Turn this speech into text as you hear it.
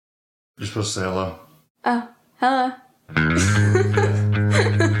You're supposed to say hello. Oh, hello.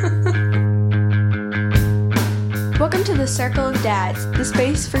 Welcome to the Circle of Dads, the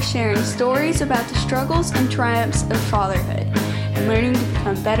space for sharing stories about the struggles and triumphs of fatherhood and learning to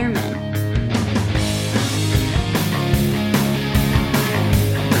become better men.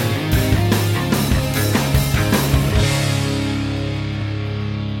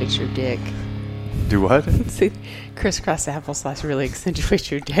 Accentuates your dick. Do what? See, crisscross applesauce really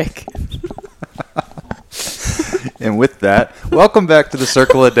accentuates your dick. And with that, welcome back to the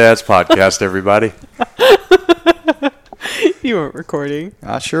Circle of Dads podcast, everybody. You weren't recording.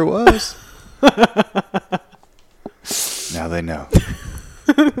 I sure was. Now they know.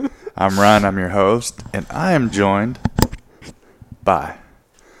 I'm Ryan, I'm your host, and I am joined by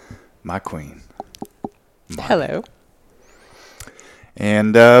my queen, Marty. Hello.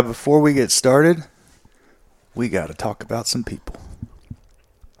 And before we get started, we got to talk about some people.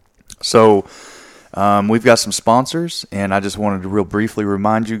 So, we've got some sponsors, and I just wanted to real briefly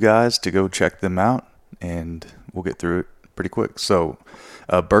remind you guys to go check them out, and we'll get through it pretty quick. So,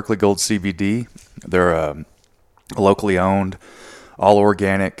 Berkeley Gold CBD, they're a locally owned,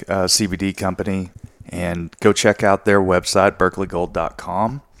 all-organic CBD company, and go check out their website,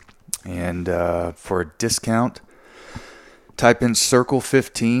 berkeleygold.com, and for a discount, type in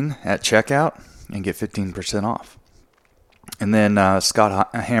Circle15 at checkout and get 15% off. And then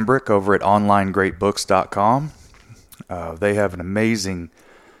Scott Hambrick over at onlinegreatbooks.com. They have an amazing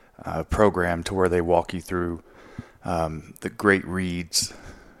program to where they walk you through the great reads.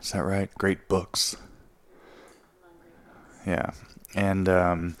 Is that right? Great books. Yeah. And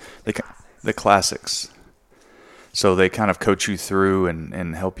the classics. So they kind of coach you through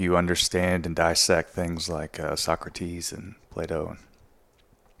and help you understand and dissect things like Socrates and Plato.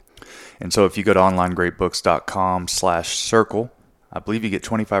 And so if you go to onlinegreatbooks.com/circle, I believe you get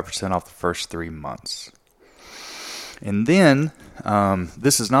 25% off the first 3 months. And then,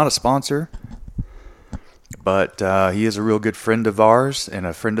 this is not a sponsor, but he is a real good friend of ours and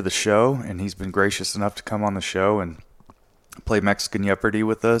a friend of the show, and he's been gracious enough to come on the show and play Mexican Jeopardy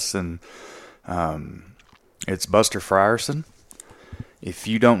with us, and it's Buster Frierson. If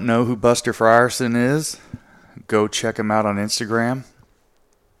you don't know who Buster Frierson is, go check him out on Instagram.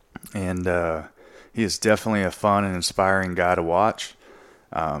 And he is definitely a fun and inspiring guy to watch.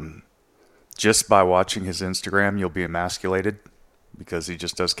 Just by watching his Instagram, you'll be emasculated because he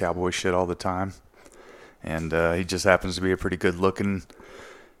just does cowboy shit all the time. And he just happens to be a pretty good-looking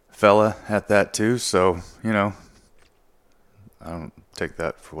fella at that, too. So, you know, I don't take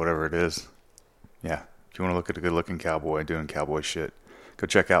that for whatever it is. Yeah, if you want to look at a good-looking cowboy doing cowboy shit, go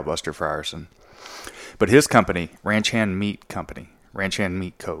check out Buster Frierson. But his company, Ranch Hand Meat Co.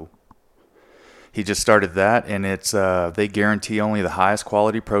 He just started that, and it's they guarantee only the highest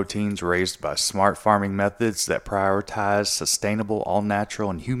quality proteins raised by smart farming methods that prioritize sustainable, all-natural,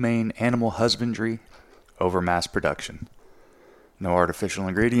 and humane animal husbandry over mass production. No artificial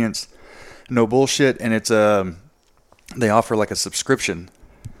ingredients, no bullshit, and it's they offer like a subscription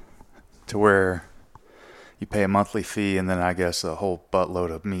to where you pay a monthly fee, and then I guess a whole buttload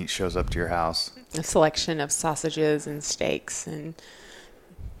of meat shows up to your house. A selection of sausages and steaks, and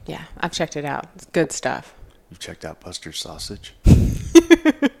yeah, I've checked it out. It's good stuff. You've checked out Buster's sausage?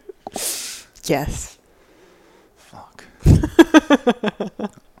 Yes. Fuck.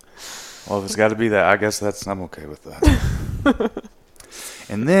 Well, if it's got to be that, I guess I'm okay with that.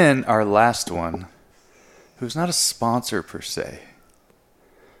 And then our last one, who's not a sponsor per se,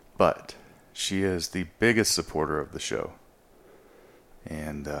 but she is the biggest supporter of the show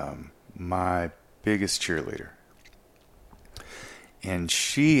and my biggest cheerleader. And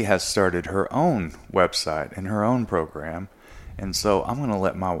she has started her own website and her own program. And so I'm going to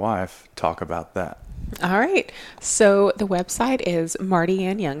let my wife talk about that. All right. So the website is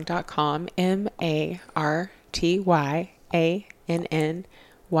martyandyoung.com,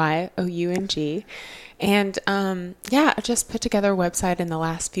 MartyAnnNYOUNG. And I just put together a website in the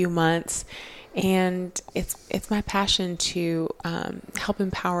last few months. And it's my passion to help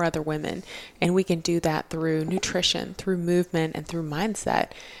empower other women. And we can do that through nutrition, through movement, and through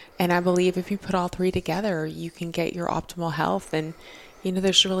mindset. And I believe if you put all three together, you can get your optimal health. And, you know,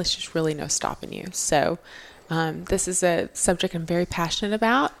 there's just really no stopping you. So this is a subject I'm very passionate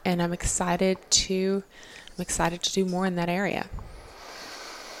about, and I'm excited to do more in that area.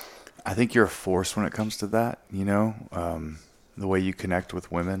 I think you're a force when it comes to that, you know, the way you connect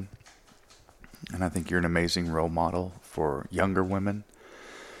with women. And I think you're an amazing role model for younger women.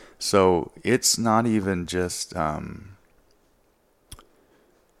 So it's not even just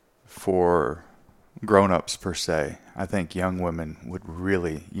for grown-ups per se. I think young women would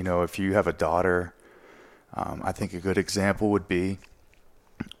really, if you have a daughter, I think a good example would be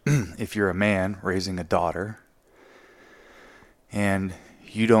if you're a man raising a daughter and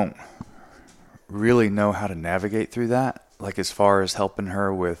you don't really know how to navigate through that, like as far as helping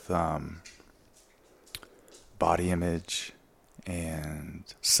her with body image and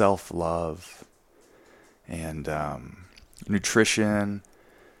self-love and nutrition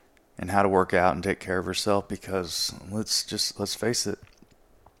and how to work out and take care of herself, because let's face it,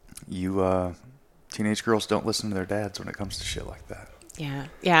 teenage girls don't listen to their dads when it comes to shit like that. Yeah.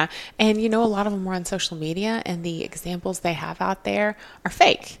 Yeah. And a lot of them are on social media, and the examples they have out there are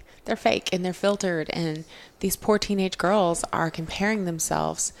fake. They're fake and they're filtered. And these poor teenage girls are comparing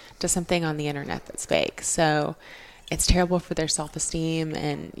themselves to something on the internet that's fake. So it's terrible for their self-esteem,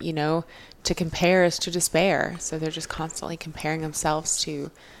 and, to compare is to despair. So they're just constantly comparing themselves to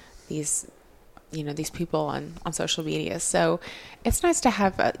these people on social media. So it's nice to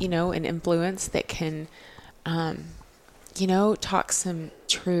have, an influence that can, talk some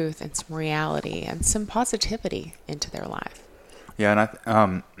truth and some reality and some positivity into their life. Yeah.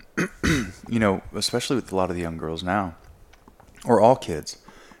 And especially with a lot of the young girls now, or all kids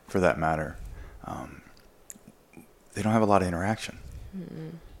for that matter, they don't have a lot of interaction.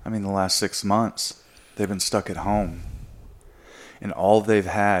 Mm-mm. I mean, the last 6 months, they've been stuck at home. And all they've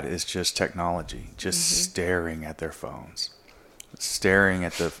had is just technology, just staring at their phones, staring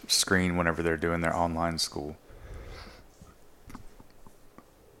at the screen whenever they're doing their online school.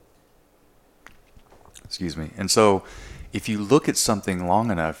 Excuse me. And so if you look at something long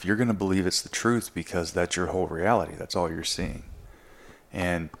enough, you're going to believe it's the truth, because that's your whole reality. That's all you're seeing.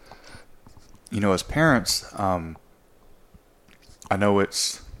 And, as parents, I know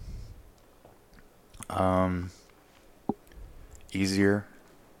it's easier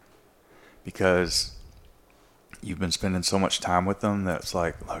because you've been spending so much time with them that it's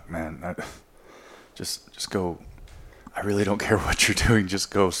like, look, man, just go. I really don't care what you're doing.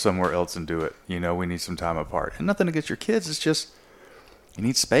 Just go somewhere else and do it. We need some time apart. And nothing against your kids. It's just you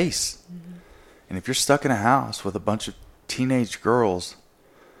need space. Mm-hmm. And if you're stuck in a house with a bunch of teenage girls,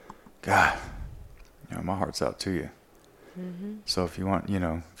 God, my heart's out to you. Mm-hmm. So if you want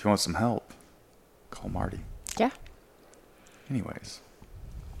some help, call Marty. Yeah. Anyways,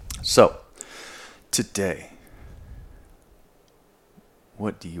 so today,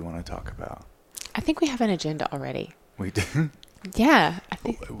 what do you want to talk about? I think we have an agenda already. We do? Yeah. I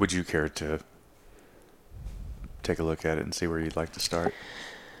think. Would you care to take a look at it and see where you'd like to start?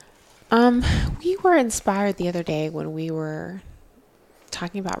 We were inspired the other day when we were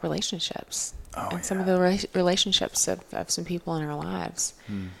talking about relationships and some of the relationships of some people in our lives.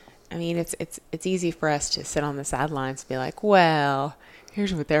 I mean, it's easy for us to sit on the sidelines and be like, well,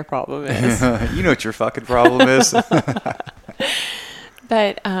 here's what their problem is. You know what your fucking problem is.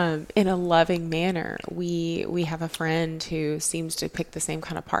 But in a loving manner, we have a friend who seems to pick the same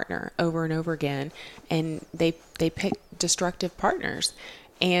kind of partner over and over again, and they pick destructive partners.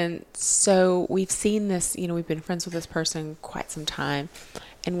 And so we've seen this, we've been friends with this person quite some time,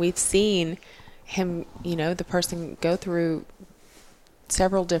 and we've seen him, the person go through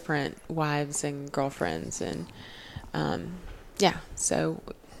several different wives and girlfriends, and so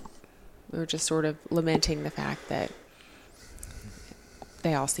we were just sort of lamenting the fact that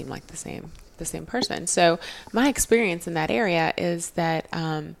they all seem like the same person. So my experience in that area is that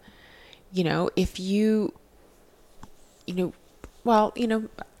if you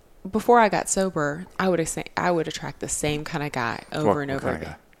before I got sober, I would attract the same kind of guy over and over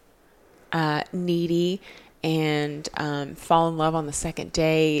again. Needy, and fall in love on the second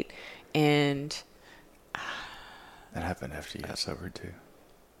date, and that happened after you got sober too.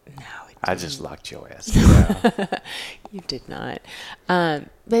 No, I just locked your ass down. You did not.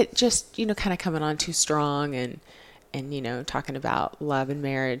 But just, kind of coming on too strong and talking about love and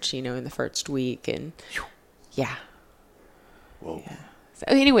marriage, in the first week, and yeah. Whoa. Yeah. So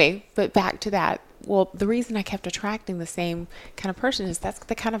anyway, but back to that. Well, the reason I kept attracting the same kind of person is that's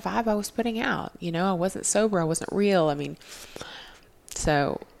the kind of vibe I was putting out. I wasn't sober. I wasn't real. I mean,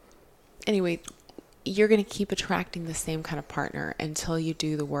 so anyway, you're going to keep attracting the same kind of partner until you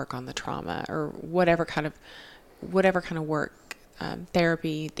do the work on the trauma, or whatever kind of work,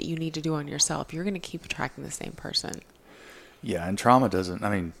 therapy that you need to do on yourself. You're going to keep attracting the same person. Yeah, and trauma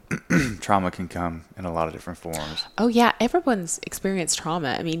trauma can come in a lot of different forms. Oh yeah, everyone's experienced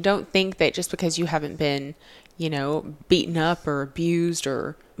trauma. I mean, don't think that just because you haven't been, beaten up or abused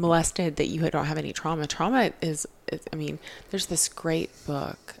or molested that you don't have any trauma. Trauma is there's this great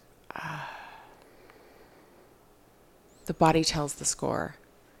book, The Body Tells the Score.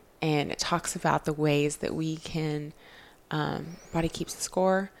 and it talks about the ways that we can, body keeps the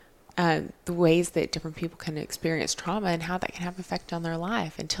score, the ways that different people can experience trauma and how that can have effect on their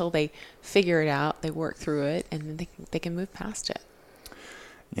life until they figure it out, they work through it, and then they can move past it.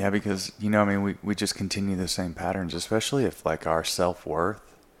 Yeah, because, we just continue the same patterns, especially if like our self-worth,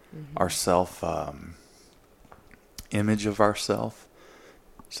 our self-image of ourself,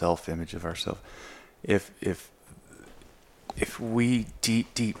 if we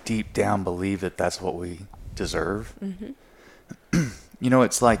deep down believe that that's what we deserve,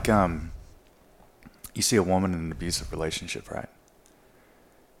 it's like, you see a woman in an abusive relationship, right?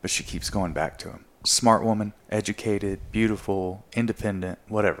 But she keeps going back to him. Smart woman, educated, beautiful, independent,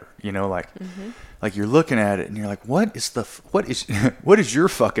 whatever. Like you're looking at it and you're like, what is your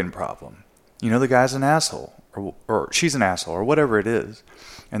fucking problem? The guy's an asshole or she's an asshole or whatever it is.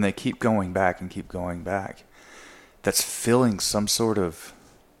 And they keep going back and keep going back. That's filling some sort of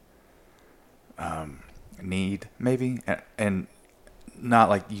need, maybe. And not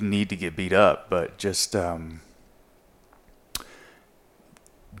like you need to get beat up, but just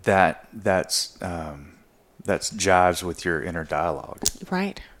that's jives with your inner dialogue.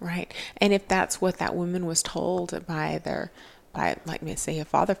 Right. And if that's what that woman was told by like me say a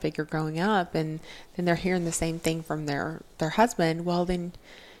father figure growing up, and then they're hearing the same thing from their husband, well then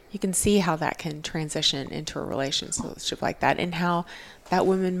you can see how that can transition into a relationship like that, and how that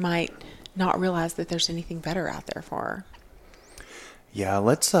woman might not realize that there's anything better out there for her. Yeah,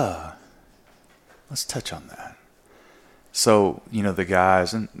 let's touch on that. So, the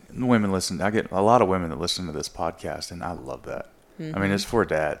guys and the women listen. I get a lot of women that listen to this podcast, and I love that. I mean, it's for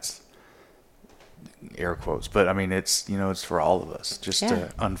dads, air quotes, but I mean, it's for all of us, just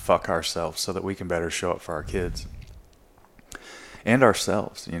to unfuck ourselves so that we can better show up for our kids and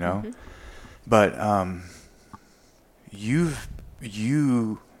ourselves, But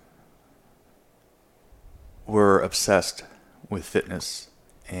you were obsessed with fitness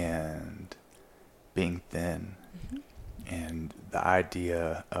and being thin. And the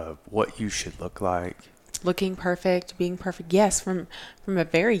idea of what you should look like, looking perfect, being perfect. Yes, from a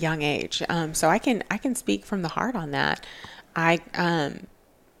very young age. So I can speak from the heart on that. I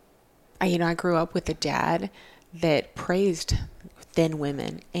grew up with a dad that praised thin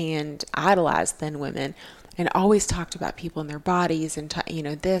women and idolized thin women, and always talked about people and their bodies and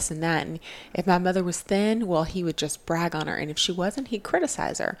this and that. And if my mother was thin, well, he would just brag on her, and if she wasn't, he'd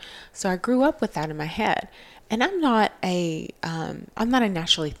criticize her. So I grew up with that in my head. And I'm not a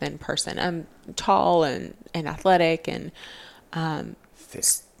naturally thin person. I'm tall and athletic and thick.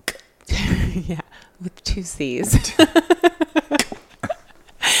 Yeah, with 2 C's.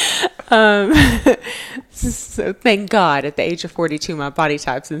 So thank God at the age of 42, my body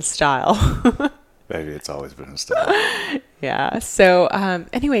type's in style. Baby, it's always been in style. Yeah. So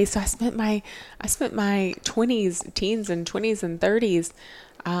anyway, so I spent my 20s, teens and 20s and 30s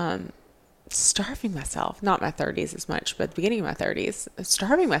starving myself. Not my 30s as much, but the beginning of my 30s,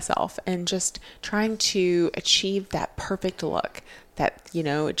 starving myself and just trying to achieve that perfect look. That,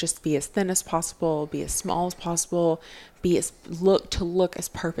 just be as thin as possible, be as small as possible, look as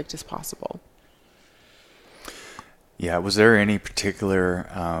perfect as possible. Yeah. Was there any particular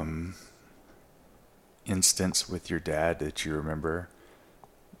instance with your dad that you remember,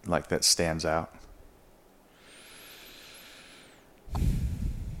 like, that stands out?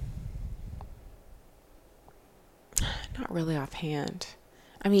 Not really offhand.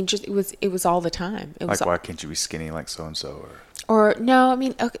 I mean, just it was all the time. It was like, why can't you be skinny like so and so? Or no, I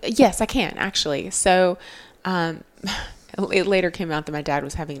mean, okay, yes, I can actually. So, it later came out that my dad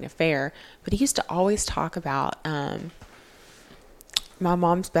was having an affair, but he used to always talk about my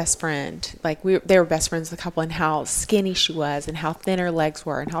mom's best friend. Like they were best friends, the couple, and how skinny she was, and how thin her legs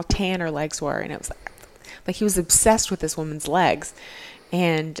were, and how tan her legs were, and it was like he was obsessed with this woman's legs,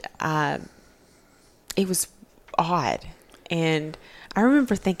 and it was odd. And I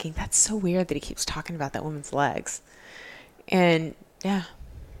remember thinking, that's so weird that he keeps talking about that woman's legs. And yeah.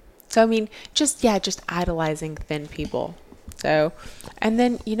 So, I mean, just idolizing thin people. So, and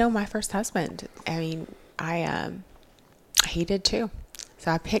then, my first husband, I mean, he did too.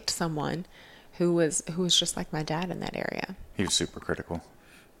 So I picked someone who was just like my dad in that area. He was super critical.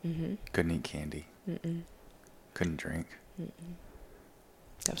 Mm-hmm. Couldn't eat candy. Mm-mm. Couldn't drink. Mm-mm.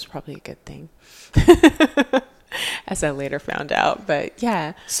 That was probably a good thing. As I later found out, but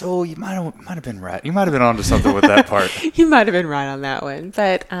yeah. So you might have been right. You might have been onto something with that part. You might have been right on that one,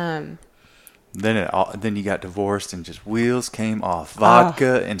 but then you got divorced and just wheels came off.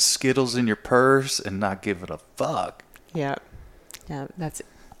 Vodka and Skittles in your purse and not giving a fuck. Yeah, that's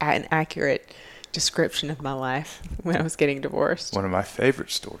an accurate description of my life when I was getting divorced. One of my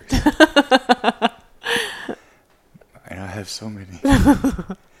favorite stories. And I have so many.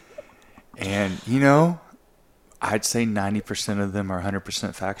 And, I'd say 90% of them are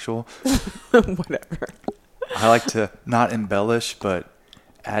 100% factual. Whatever. I like to not embellish, but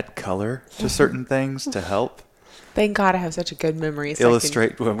add color to certain things to help. Thank God I have such a good memory. So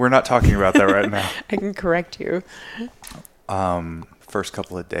Illustrate. We're not talking about that right now. I can correct you. First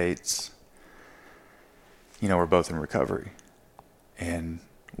couple of dates, we're both in recovery. And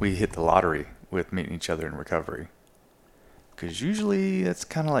we hit the lottery with meeting each other in recovery. Because usually it's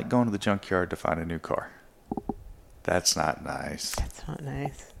kind of like going to the junkyard to find a new car. That's not nice. That's not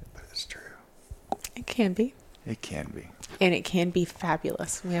nice. But it's true. It can be. It can be. And it can be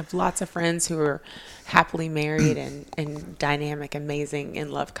fabulous. We have lots of friends who are happily married and dynamic, amazing,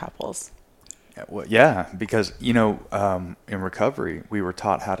 in love couples. Well, yeah, because, in recovery, we were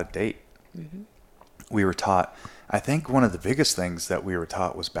taught how to date. Mm-hmm. We were taught, I think one of the biggest things that we were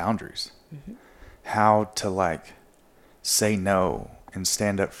taught was boundaries. Mm-hmm. How to, say no and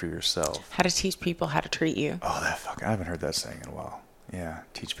stand up for yourself. How to teach people how to treat you. Oh, I haven't heard that saying in a while. Yeah,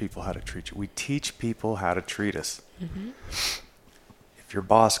 teach people how to treat you. We teach people how to treat us. Mm-hmm. If your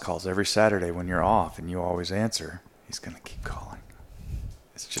boss calls every Saturday when you're off and you always answer, he's going to keep calling.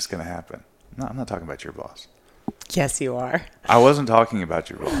 It's just going to happen. No, I'm not talking about your boss. Yes, you are. I wasn't talking about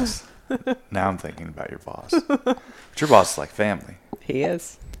your boss. Now I'm thinking about your boss. But your boss is like family. He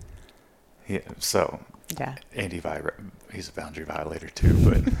is. So, yeah. Andy, he's a boundary violator too,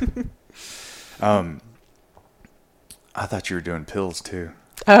 but I thought you were doing pills too.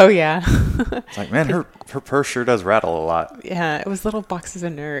 Oh, yeah. It's like, man, her purse sure does rattle a lot. Yeah, it was little boxes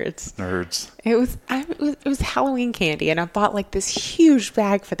of nerds. It was Halloween candy, and I bought this huge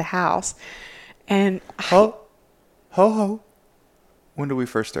bag for the house. And ho. When did we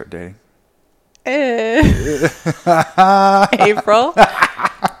first start dating? April.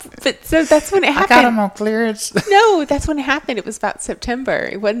 But so that's when it happened. I got them on clearance. No, that's when it happened. It was about September.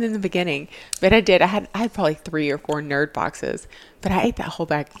 It wasn't in the beginning, but I had probably 3 or 4 nerd boxes. But I ate that whole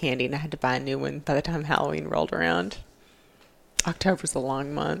bag of candy, and I had to buy a new one by the time Halloween rolled around. October's a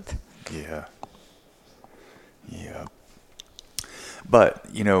long month. Yeah. But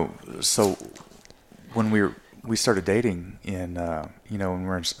so when we started dating in when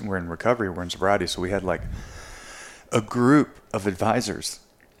we're in recovery, we're in sobriety, so we had a group of advisors.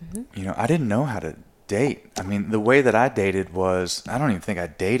 Mm-hmm. I didn't know how to date. I mean, the way that I dated was, I don't even think I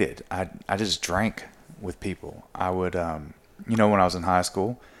dated. I just drank with people. I would, when I was in high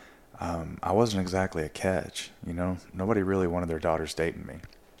school, I wasn't exactly a catch. Nobody really wanted their daughters dating me.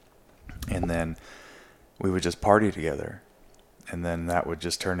 And then we would just party together. And then that would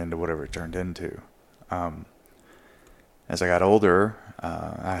just turn into whatever it turned into. As I got older,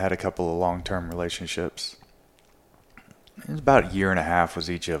 I had a couple of long-term relationships. It was about 1.5 years was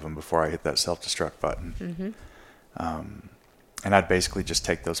each of them before I hit that self-destruct button. Mm-hmm. And I'd basically just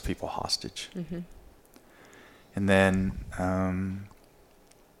take those people hostage. Mm-hmm. And then,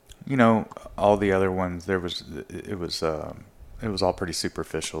 all the other ones, it was all pretty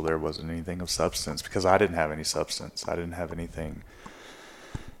superficial. There wasn't anything of substance because I didn't have any substance. I didn't have anything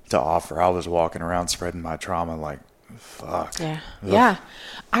to offer. I was walking around spreading my trauma like, fuck. Yeah. Ugh. Yeah.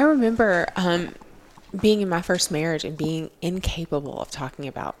 I remember, being in my first marriage and being incapable of talking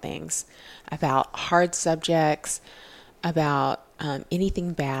about things, about hard subjects, about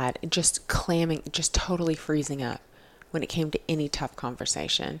anything bad, just clamming, just totally freezing up when it came to any tough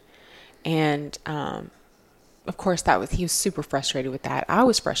conversation. And of course, he was super frustrated with that. I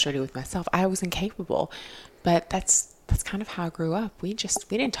was frustrated with myself. I was incapable, but that's kind of how I grew up. We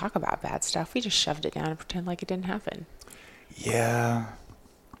didn't talk about bad stuff. We just shoved it down and pretend like it didn't happen.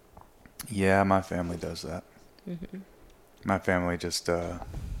 Yeah, my family does that. Mm-hmm. My family just, they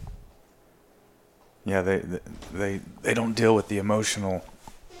don't deal with the emotional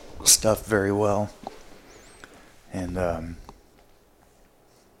stuff very well. And,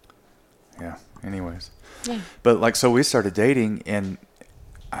 anyways. Yeah. But so we started dating, and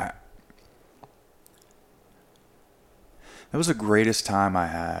that was the greatest time I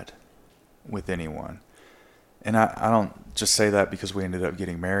had with anyone. And I don't just say that because we ended up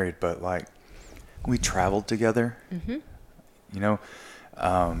getting married, but we traveled together, mm-hmm.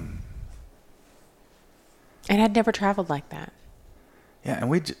 And I'd never traveled like that. Yeah. And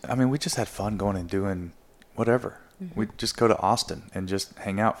we just had fun going and doing whatever. Mm-hmm. We'd just go to Austin and just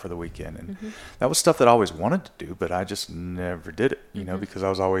hang out for the weekend. And mm-hmm. that was stuff that I always wanted to do, but I just never did it, mm-hmm. Because I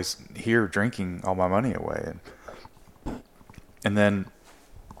was always here drinking all my money away. And then,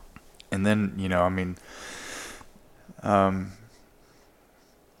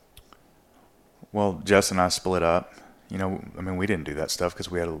 Well, Jess and I split up. You know, I mean, we didn't do that stuff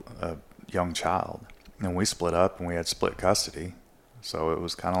because we had a young child. And we split up and we had split custody. So it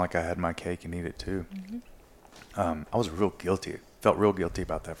was kind of like I had my cake and eat it too. I was real guilty. Felt real guilty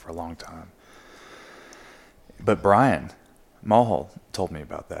about that for a long time. But Brian Mulhall told me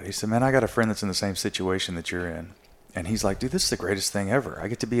about that. He said, man, I got a friend that's in the same situation that you're in. And he's like, dude, this is the greatest thing ever. I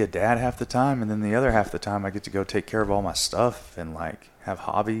get to be a dad half the time, and then the other half the time I get to go take care of all my stuff and like have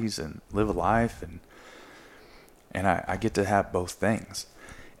hobbies and live a life, and I get to have both things.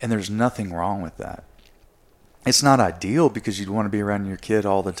 And there's nothing wrong with that. It's not ideal because you'd want to be around your kid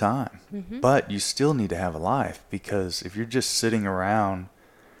all the time. But you still need to have a life, because if you're just sitting around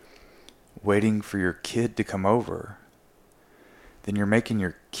waiting for your kid to come over, then you're making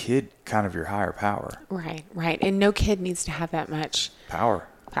your kid kind of your higher power. Right, right. And no kid needs to have that much Power.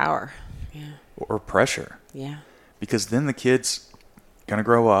 Yeah. Or pressure. Yeah. Because then the kid's going to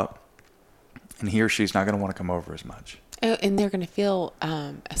grow up and he or she's not going to want to come over as much. And they're going to feel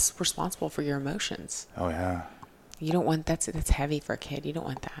responsible for your emotions. Oh, yeah. You don't want that's heavy for a kid. You don't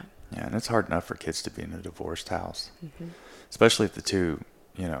want that. Yeah, and it's hard enough for kids to be in a divorced house. Especially if the two,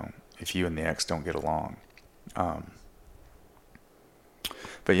 you know, if you and the ex don't get along.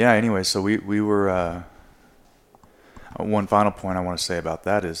 But yeah, anyway, so we were, one final point I want to say about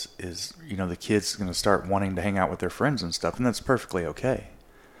that is, you know, the kid's going to start wanting to hang out with their friends and stuff, and that's perfectly okay.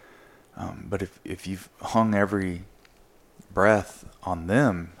 But if you've hung every breath on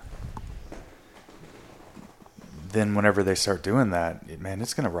them, then whenever they start doing that, man,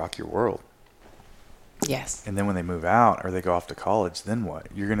 it's going to rock your world. Yes. And then when they move out or they go off to college, then what?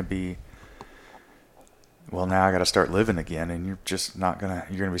 You're going to be, well, now I got to start living again, and you're just not going to,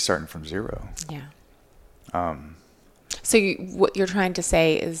 you're going to be starting from zero. Yeah. So what you're trying to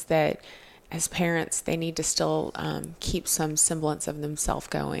say is that as parents, they need to still keep some semblance of themselves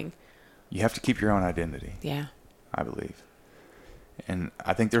going. You have to keep your own identity. Yeah. I believe. And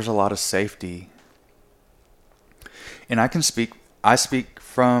I think there's a lot of safety. And I speak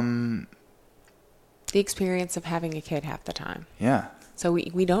from the experience of having a kid half the time. Yeah. So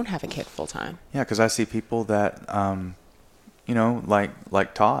we don't have a kid full time. Yeah, because I see people that, you know,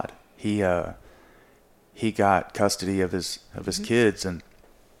 like Todd. He got custody of his kids, and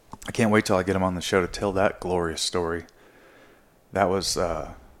I can't wait till I get him on the show to tell that glorious story. That was,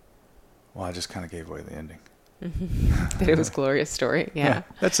 well, I just kind of gave away the ending. That it was a glorious story. Yeah.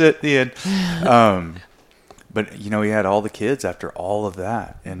 That's it. The end. But you know, he had all the kids after all of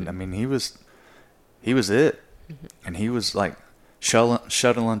that, and I mean, he was it, and he was like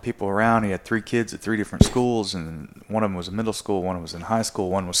shuttling people around. He had 3 kids at 3 different schools, and one of them was in middle school, one was in high school,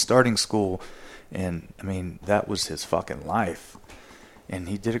 one was starting school, and I mean, that was his fucking life, and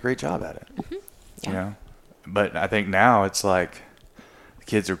he did a great job at it. Yeah. You know, but I think now it's like the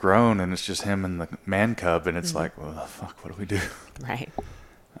kids are grown, and it's just him and the man cub, and it's like, well, fuck, what do we do? Right.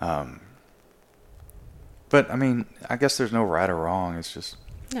 But I mean, I guess there's no right or wrong. It's just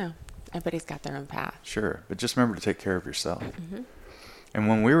no. Everybody's got their own path. Sure, but just remember to take care of yourself. And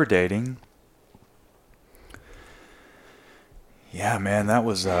when we were dating, yeah, man, that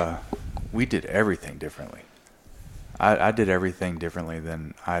was we did everything differently. I did everything differently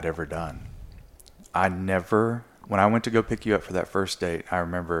than I'd ever done. When I went to go pick you up for that first date, I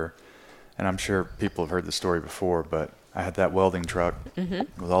remember, and I'm sure people have heard the story before, but I had that welding truck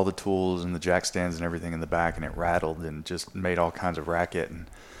with all the tools and the jack stands and everything in the back, and it rattled and just made all kinds of racket. And,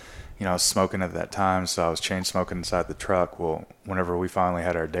 you know, I was smoking at that time, so I was chain smoking inside the truck. Well, whenever we finally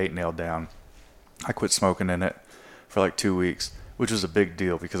had our date nailed down, I quit smoking in it for like 2 weeks, which was a big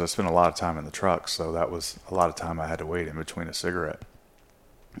deal because I spent a lot of time in the truck, so that was a lot of time I had to wait in between a cigarette.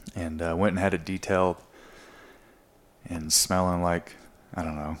 And went and had it detailed and smelling like, I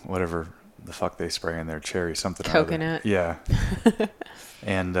don't know, whatever the fuck they spray in there, cherry something. Coconut. Yeah.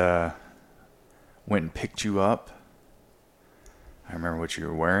 And went and picked you up. I remember what you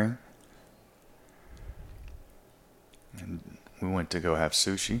were wearing. And we went to go have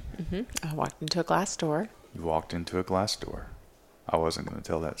sushi. I walked into a glass door. You walked into a glass door. I wasn't going to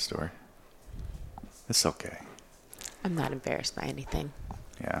tell that story. It's okay. I'm not embarrassed by anything.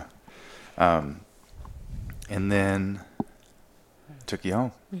 Yeah. And then took you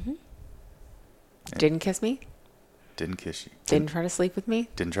home. Didn't kiss me. Didn't kiss you. Didn't try to sleep with me.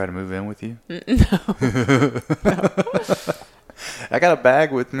 Didn't try to move in with you. No. I got a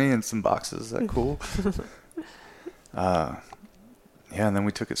bag with me and some boxes. Is that cool? Yeah, and then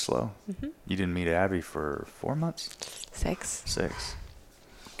we took it slow. You didn't meet Abby for 4 months? 6.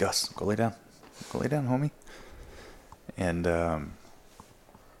 Gus, go lay down. Go lay down, homie. And,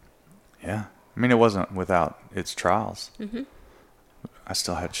 yeah. I mean, it wasn't without its trials. I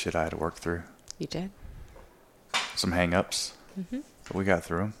still had shit I had to work through. You did. Some hang-ups. But we got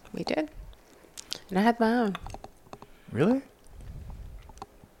through them. We did. And I had my own. Really?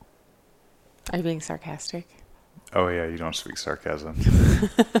 Are you being sarcastic? Oh, yeah, you don't speak sarcasm.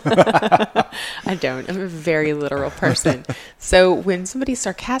 I don't. I'm a very literal person. So when somebody's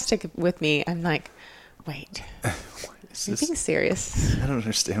sarcastic with me, I'm like, wait, are you being serious? I don't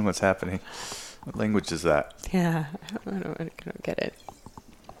understand what's happening. What language is that? Yeah, I don't get it.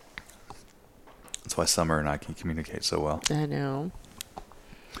 That's why Summer and I can communicate so well. I know.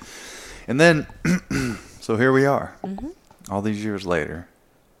 And then, so here we are, all these years later,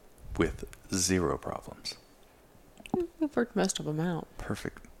 with 0 problems. We've worked most of them out.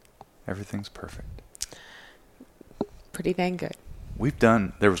 Perfect. Everything's perfect. Pretty dang good.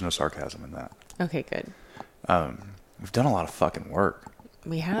 There was no sarcasm in that. Okay, good. We've done a lot of fucking work.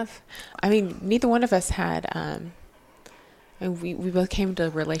 We have. I mean, neither one of us had, and we both came into a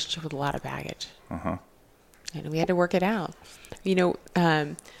relationship with a lot of baggage. And we had to work it out.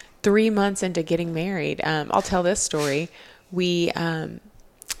 3 months into getting married, I'll tell this story.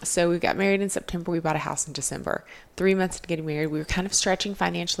 So we got married in September. We bought a house in December. 3 months into getting married, we were kind of stretching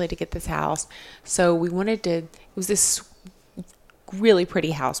financially to get this house. So we wanted to, it was this really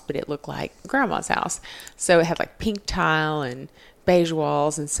pretty house, but it looked like grandma's house. So it had like pink tile and beige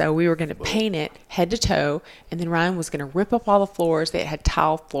walls. And so we were going to paint it head to toe. And then Ryan was going to rip up all the floors. It had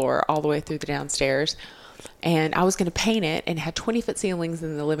tile floor all the way through the downstairs. And I was going to paint it, and it had 20-foot ceilings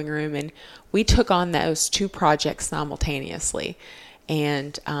in the living room. And we took on those 2 projects simultaneously.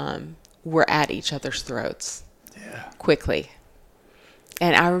 And we're at each other's throats quickly.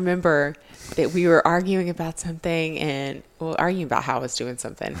 And I remember that we were arguing about something, and arguing about how I was doing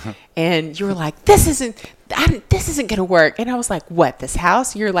something. And you were like, this isn't going to work. And I was like, what, this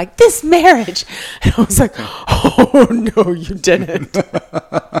house? You're like, this marriage. And I was like, oh, no, you didn't.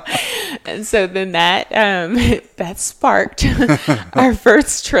 And so then that sparked our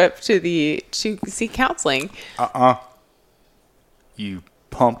first trip to see counseling. You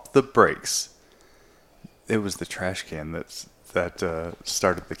pumped the brakes. It was the trash can that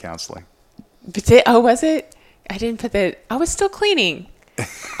started the counseling. Was it? I didn't put I was still cleaning.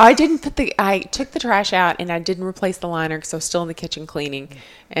 I took the trash out, and I didn't replace the liner because I was still in the kitchen cleaning.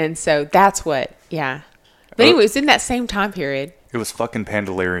 And so that's what, yeah. But anyway, it was in that same time period. It was fucking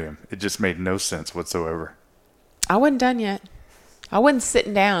Pandalarium. It just made no sense whatsoever. I wasn't done yet. I wasn't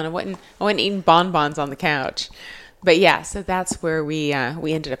sitting down. I wasn't eating bonbons on the couch. But yeah, so that's where we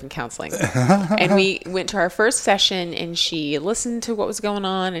ended up in counseling. And we went to our first session, and she listened to what was going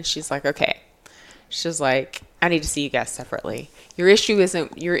on, and she's like, okay. She's like, I need to see you guys separately. Your issue is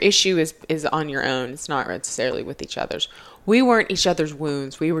on your own. It's not necessarily with each other's. We weren't each other's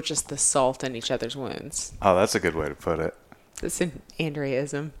wounds. We were just the salt in each other's wounds. Oh, that's a good way to put it. That's an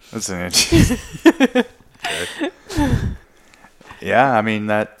Andreaism. That's an Andreaism. Yeah, I mean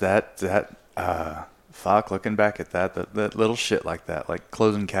fuck, looking back at that little shit like that, like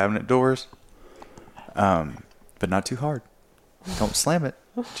closing cabinet doors, but not too hard. Don't slam it.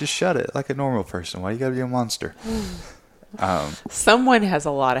 Just shut it like a normal person. Why you gotta be a monster? Someone has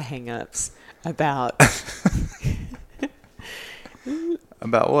a lot of hang-ups about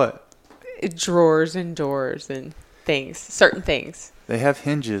about what? Drawers and doors and things, certain things. They have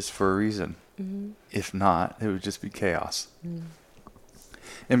hinges for a reason. Mm-hmm. If not, it would just be chaos. Mm.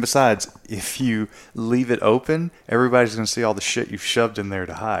 And besides, if you leave it open, everybody's going to see all the shit you've shoved in there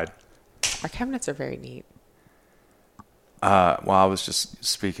to hide. Our cabinets are very neat. Well, I was just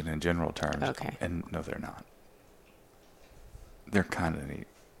speaking in general terms. Okay. And no, they're not. They're kind of neat.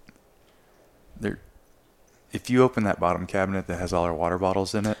 If you open that bottom cabinet that has all our water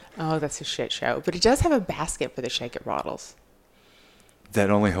bottles in it. Oh, that's a shit show. But it does have a basket for the shaker bottles. That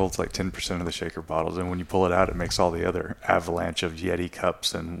only holds like 10% of the shaker bottles. And when you pull it out, it makes all the other avalanche of Yeti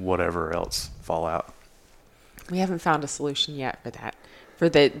cups and whatever else fall out. We haven't found a solution yet for that. For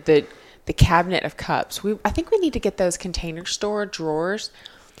the cabinet of cups. I think we need to get those container store drawers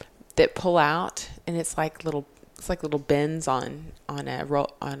that pull out. And it's like little bins on a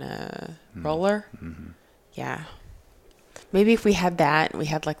roller. Mm-hmm. Yeah. Maybe if we had that and we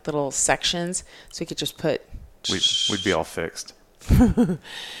had like little sections so we could just put... We'd be all fixed.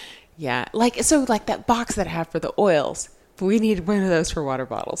 Yeah. Like that box that I have for the oils. But we need one of those for water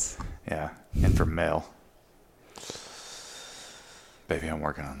bottles. Yeah. And for mail. Baby, I'm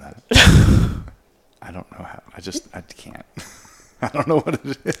working on that. I don't know how. I can't. I don't know what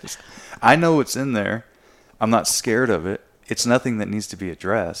it is. I know it's in there. I'm not scared of it. It's nothing that needs to be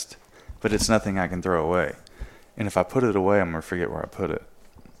addressed. But it's nothing I can throw away. And if I put it away, I'm going to forget where I put it.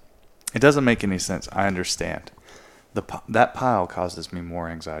 It doesn't make any sense. I understand. That pile causes me more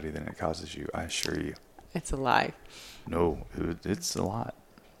anxiety than it causes you, I assure you. It's a lie. No, it's a lot.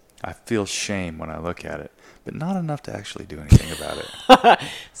 I feel shame when I look at it, but not enough to actually do anything about it.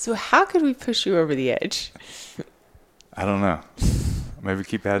 So how could we push you over the edge? I don't know. Maybe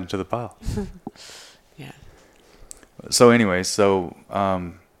keep adding to the pile. Yeah. So anyway,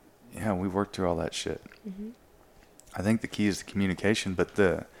 yeah, we worked through all that shit. Mm-hmm. I think the key is the communication, but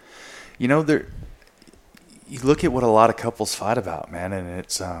you look at what a lot of couples fight about, man, and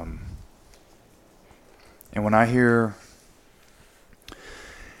it's, and when I hear...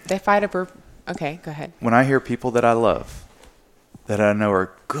 They fight over... Okay, go ahead. When I hear people that I love, that I know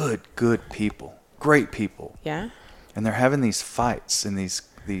are good people, great people. Yeah? And they're having these fights and these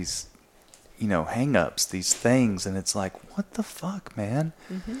hang-ups, these things, and it's like, what the fuck, man?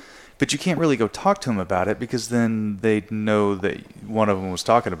 Mm-hmm. But you can't really go talk to them about it because then they'd know that one of them was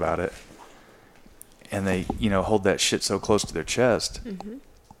talking about it. And they, hold that shit so close to their chest. Mm-hmm.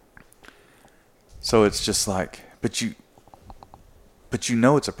 So it's just like, but you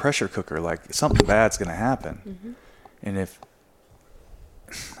it's a pressure cooker. Like, something bad's going to happen. Mm-hmm. And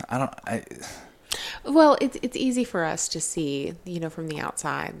Well, it's easy for us to see, from the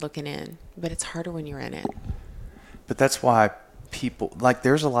outside looking in, but it's harder when you're in it. But that's why people, like,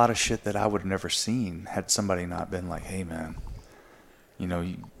 there's a lot of shit that I would have never seen had somebody not been like, hey, man,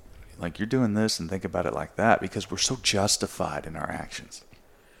 you're doing this and think about it like that, because we're so justified in our actions,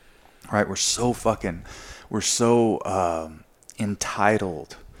 right? We're so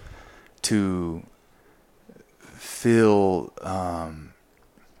entitled to feel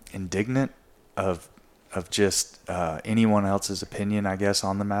indignant of just anyone else's opinion, I guess,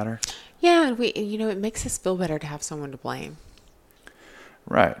 on the matter. Yeah, and it makes us feel better to have someone to blame.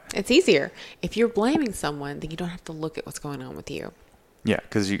 Right. It's easier. If you're blaming someone, then you don't have to look at what's going on with you. Yeah,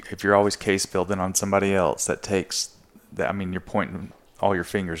 because if you're always case building on somebody else, you're pointing all your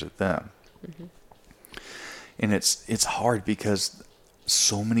fingers at them. Mm-hmm. And it's hard because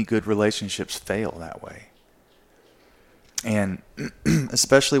so many good relationships fail that way. And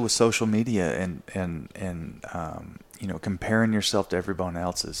especially with social media and comparing yourself to everyone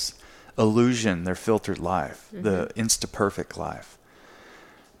else's illusion, their filtered life, mm-hmm. the insta-perfect life.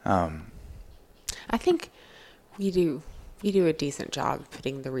 I think we do a decent job of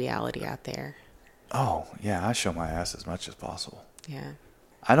putting the reality out there. Oh, yeah, I show my ass as much as possible. Yeah.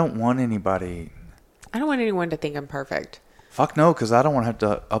 I don't want anyone to think I'm perfect. Fuck no, because I don't want to have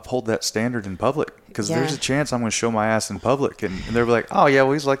to uphold that standard in public. Because there's a chance I'm going to show my ass in public. And they'll be like, oh, yeah,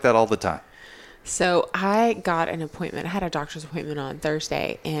 well, he's like that all the time. So I got an appointment. I had a doctor's appointment on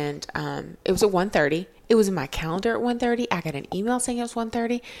Thursday. And it was at 1:30. It was in my calendar at 1:30. I got an email saying it was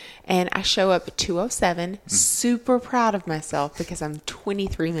 1:30. And I show up at 2:07. Super proud of myself because I'm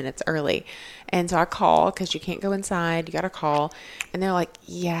 23 minutes early. And so I call because you can't go inside. You got to call. And they're like,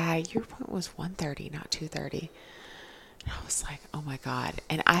 yeah, your appointment was 1:30, not 2:30. And I was like, oh my God.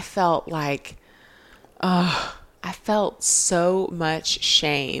 And I felt like, I felt so much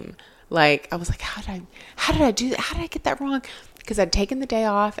shame. Like, I was like, how did I do that? How did I get that wrong? Because I'd taken the day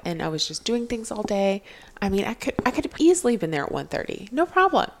off and I was just doing things all day. I mean, I could have easily been there at 1:30. No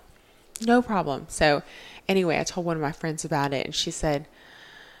problem. So anyway, I told one of my friends about it and she said,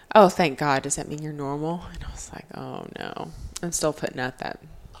 oh, thank God. Does that mean you're normal? And I was like, oh no, I'm still putting out that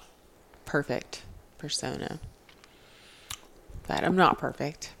perfect persona. But I'm not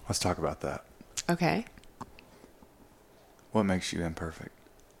perfect. Let's talk about that. Okay. What makes you imperfect?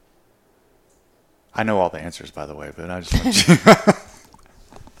 I know all the answers, by the way, but I just want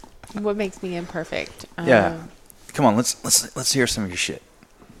you. What makes me imperfect? Yeah. Come on, let's hear some of your shit.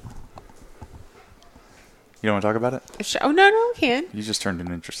 You don't want to talk about it? Oh, no, we can. You just turned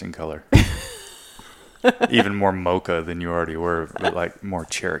an interesting color. Even more mocha than you already were, but like more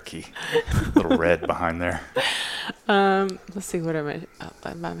Cherokee. A little red behind there. Let's see, what am I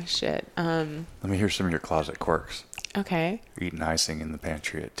about my shit? Let me hear some of your closet quirks. Okay. Eating icing in the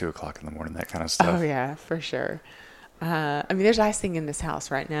pantry at 2:00 in the morning, that kind of stuff. Oh yeah, for sure. There's icing in this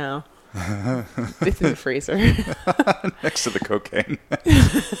house right now. It's in the freezer. Next to the cocaine.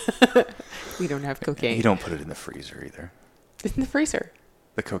 We don't have cocaine. You don't put it in the freezer either. It's in the freezer.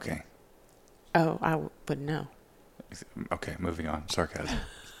 The cocaine. Oh, I wouldn't know. Okay, moving on. Sarcasm.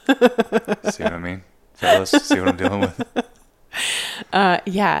 See what I mean? Fellas, see what I'm dealing with?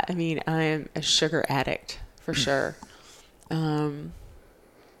 Yeah, I am a sugar addict for sure. I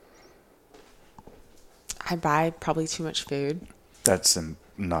buy probably too much food. That's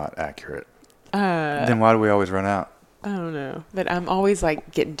not accurate. Then why do we always run out? I don't know. But I'm always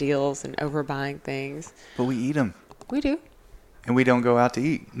like getting deals and overbuying things. But we eat them. We do. And we don't go out to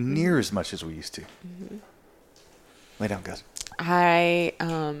eat near as much as we used to. Mm-hmm. Lay down, guys. I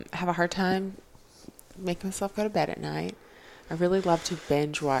have a hard time making myself go to bed at night. I really love to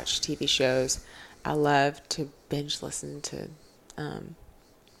binge watch TV shows. I love to binge listen to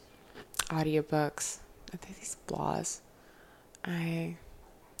audiobooks. I think these flaws.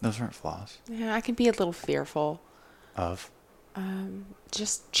 Those aren't flaws. Yeah, I can be a little fearful Of?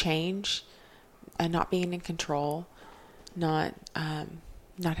 just change and not being in control, not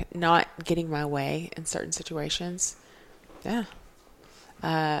getting my way in certain situations. Yeah.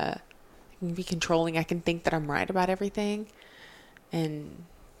 I can be controlling. I can think that I'm right about everything. And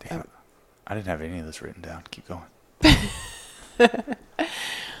Damn it. I didn't have any of this written down. Keep going.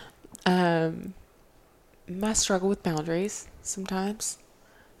 I struggle with boundaries sometimes.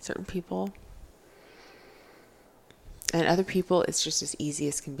 Certain people. And other people, it's just as easy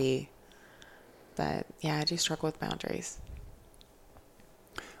as can be. But yeah, I do struggle with boundaries.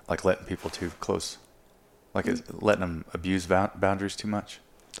 Like letting people too close. Like letting them abuse boundaries too much.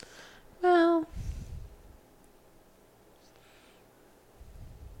 Well,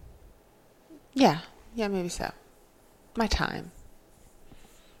 yeah, maybe so. My time.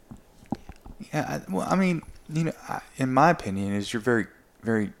 Yeah, I mean, in my opinion, is you're very,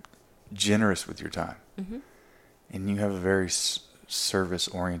 very generous with your time. Mm-hmm. And you have a very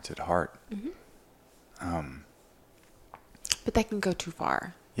service-oriented heart. Mm-hmm. But that can go too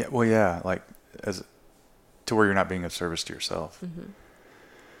far. Yeah, well, yeah, like to where you're not being of service to yourself. Mm-hmm.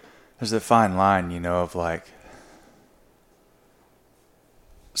 There's a fine line, of like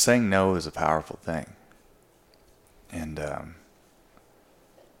saying no is a powerful thing, and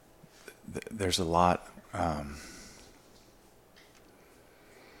there's a lot.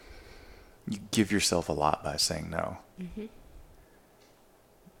 You give yourself a lot by saying no. Mm-hmm.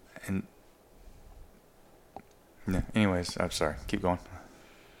 And yeah, anyways, I'm sorry. Keep going.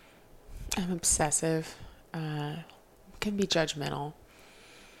 I'm obsessive. Can be judgmental.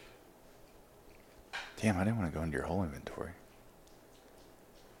 Damn, I didn't want to go into your whole inventory.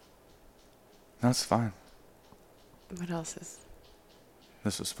 No, it's fine. What else is?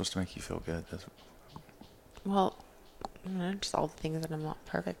 This was supposed to make you feel good. Well, just all the things that I'm not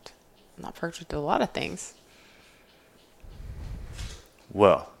perfect. I'm not perfect at a lot of things.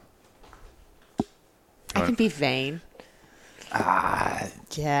 Well. I can be vain.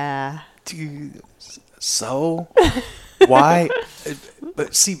 Yeah. Dude, so? Why?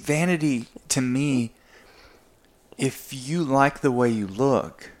 But see, vanity, to me, if you like the way you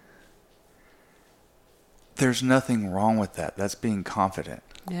look, there's nothing wrong with that. That's being confident.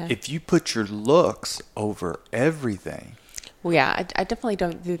 Yeah. If you put your looks over everything. Well, yeah, I definitely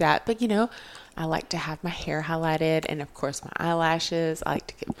don't do that. But, I like to have my hair highlighted and, of course, my eyelashes. I like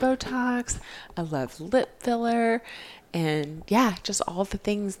to get Botox. I love lip filler. And, yeah, just all the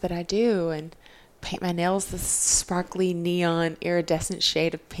things that I do. And paint my nails this sparkly, neon, iridescent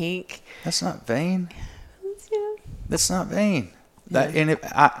shade of pink. That's not vain. Yeah. That's not vain. Yeah.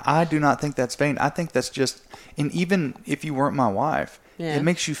 I do not think that's vain. I think that's just, and even if you weren't my wife, it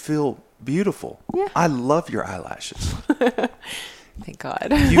makes you feel beautiful. Yeah. I love your eyelashes. Thank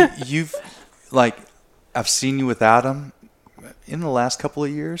God. You've I've seen you without them in the last couple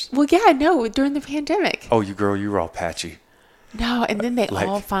of years. Well, yeah, no, during the pandemic. Oh, you were all patchy. No, and then they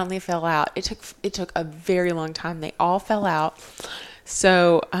all finally fell out. It took a very long time. They all fell out.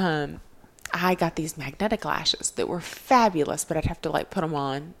 So, I got these magnetic lashes that were fabulous, but I'd have to put them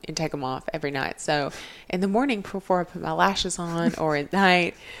on and take them off every night. So in the morning before I put my lashes on or at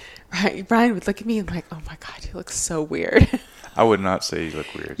night, Brian would look at me and like, oh my God, you look so weird. I would not say you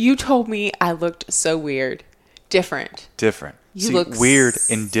look weird. You told me I looked so weird. Different. You look weird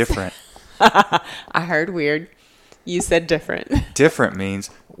and different. I heard weird. You said different. Different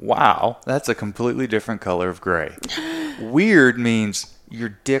means, wow, that's a completely different color of gray. Weird means your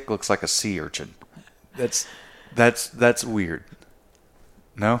dick looks like a sea urchin. That's weird.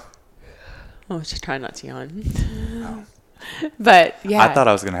 No? Oh, just try not to yawn. No. But yeah. I thought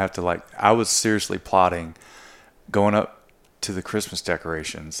I was going to have to I was seriously plotting going up to the Christmas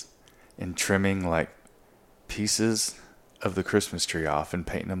decorations and trimming pieces of the Christmas tree off and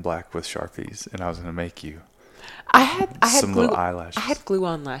painting them black with Sharpies. And I was going to make you I had some little eyelashes. I had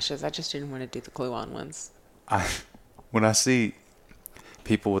glue-on lashes. I just didn't want to do the glue-on ones. When I see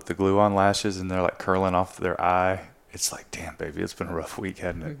people with the glue-on lashes and they're curling off their eye, it's like, damn, baby, it's been a rough week,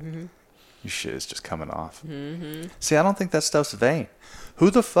 hasn't it? Mm-hmm. Your shit is just coming off. Mm-hmm. See, I don't think that stuff's vain. Who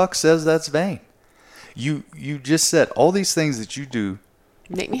the fuck says that's vain? You just said all these things that you do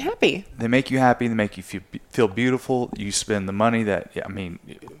make me happy. They make you happy. They make you feel beautiful. You spend the money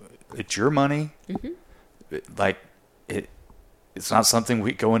it's your money. Mm-hmm. It's not something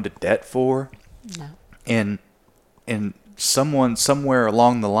we go into debt for. No. And and someone somewhere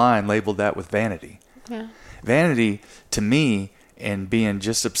along the line labeled that with vanity. Yeah. Vanity, to me, and being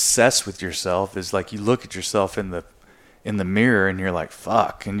just obsessed with yourself is like you look at yourself in the mirror and you're like,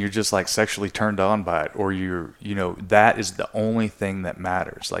 fuck, and you're just like sexually turned on by it, or that is the only thing that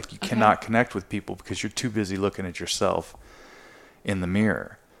matters. Like you cannot connect with people because you're too busy looking at yourself in the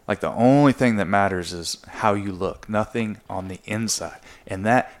mirror. Like the only thing that matters is how you look, nothing on the inside.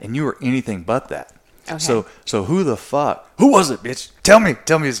 And you are anything but that. Okay. So who the fuck? Who was it, bitch? Tell me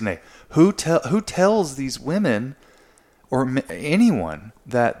his name. Who tells these women or anyone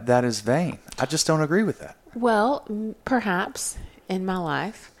that is vain? I just don't agree with that. Well, perhaps in my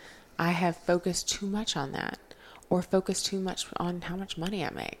life, I have focused too much on that, or focused too much on how much money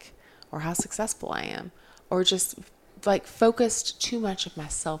I make, or how successful I am, or just like focused too much of my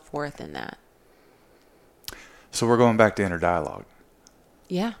self-worth in that. So we're going back to inner dialogue.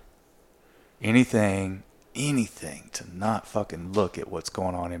 Yeah. Anything to not fucking look at what's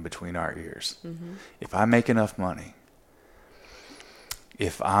going on in between our ears. Mm-hmm. If I make enough money,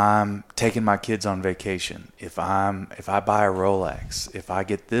 if I'm taking my kids on vacation, if I buy a Rolex, if I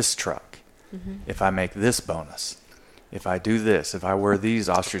get this truck, if I make this bonus, if I do this, if I wear these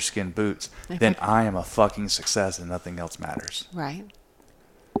ostrich skin boots, then I am a fucking success and nothing else matters. Right.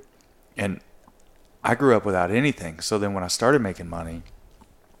 And I grew up without anything. So then when I started making money,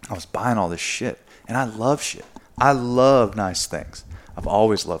 I was buying all this shit. And I love shit. I love nice things. I've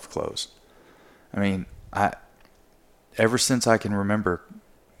always loved clothes. I mean, ever since I can remember,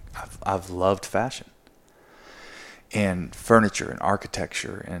 I've loved fashion and furniture and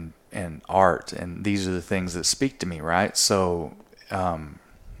architecture and art, and these are the things that speak to me, right? So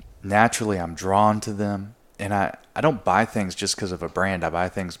naturally I'm drawn to them, and I don't buy things just because of a brand. I buy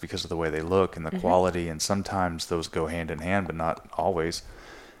things because of the way they look and the quality, and sometimes those go hand in hand, but not always.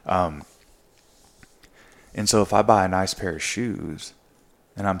 And so if I buy a nice pair of shoes,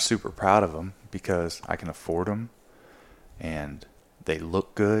 and I'm super proud of them because I can afford them, and they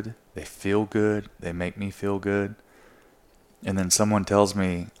look good, they feel good, they make me feel good, and then someone tells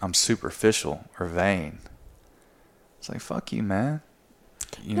me I'm superficial or vain, it's like, fuck you, man.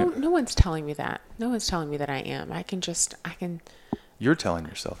 No one's telling me that. No one's telling me that I am. I can. You're telling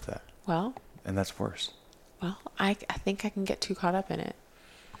yourself that. Well. And that's worse. Well, I think I can get too caught up in it.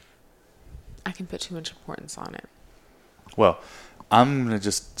 I can put too much importance on it. Well, I'm going to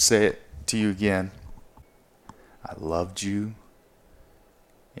just say it to you again. I loved you,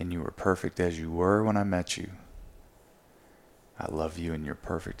 and you were perfect as you were when I met you. I love you, and you're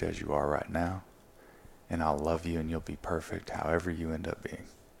perfect as you are right now. And I'll love you, and you'll be perfect however you end up being.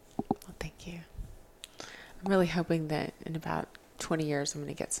 Well, thank you. I'm really hoping that in about 20 years, I'm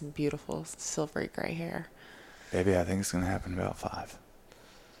going to get some beautiful silvery gray hair. Baby, I think it's going to happen in about 5.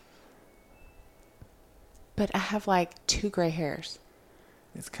 But I have like 2 gray hairs.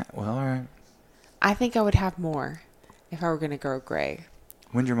 It's kind of, well, all right. I think I would have more if I were going to grow gray.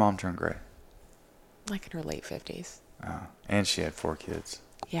 When did your mom turn gray? Like in her late 50s. Oh, and she had 4 kids.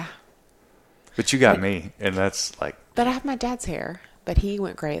 Yeah. But you got me, and that's like... But I have my dad's hair, but he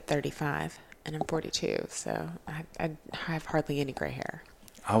went gray at 35, and I'm 42, so I have hardly any gray hair.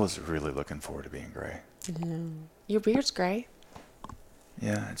 I was really looking forward to being gray. Mm-hmm. Your beard's gray.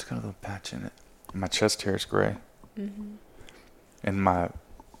 Yeah, it's got a little patch in it. My chest hair is gray. Mm-hmm. And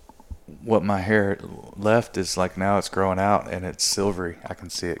what my hair left is like now it's growing out and it's silvery. I can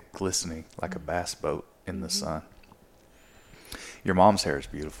see it glistening like a bass boat in the sun. Your mom's hair is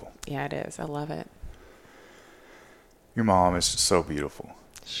beautiful. Yeah, it is. I love it. Your mom is so beautiful.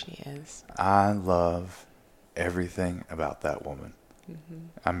 She is. I love everything about that woman. Mm-hmm.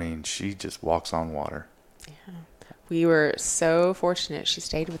 I mean, she just walks on water. Yeah. We were so fortunate. She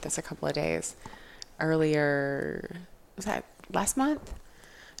stayed with us a couple of days. Earlier, was that last month?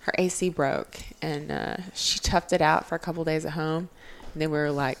 Her AC broke, and she toughed it out for a couple of days at home. And then we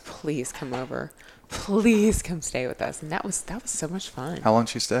were like, please come over. Please come stay with us. And that was so much fun. How long did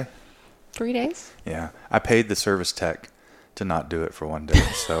she stay? 3 days. Yeah. I paid the service tech to not do it for one day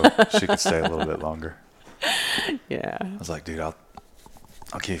so she could stay a little bit longer. Yeah. I was like, dude, I'll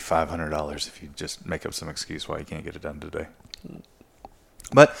give you $500 if you just make up some excuse why you can't get it done today.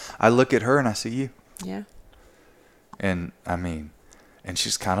 But I look at her and I see you. Yeah. And I mean, and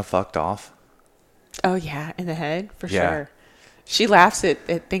she's kind of fucked off. Oh, yeah. In the head, for sure. She laughs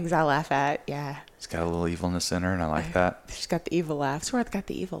at things I laugh at. Yeah. She's got a little evilness in her, and I like that. She's got the evil laugh. Swear I've got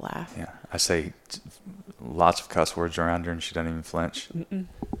the evil laugh. Yeah. I say lots of cuss words around her, and she doesn't even flinch. Mm-mm.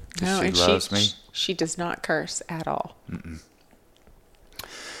 No, she loves me. She does not curse at all. Mm-mm.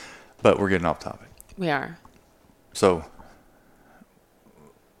 But we're getting off topic. We are. So,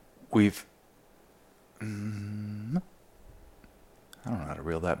 we've... I I don't know how to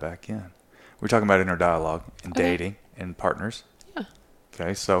reel that back in. We're talking about inner dialogue and dating and partners. Yeah.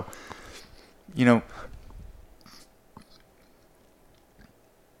 Okay, so, you know,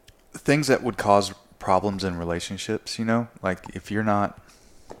 things that would cause problems in relationships, you know, like if you're not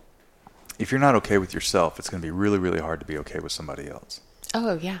okay with yourself, it's going to be really, really hard to be okay with somebody else.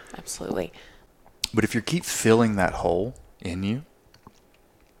 Oh, yeah, absolutely. But if you keep filling that hole in you,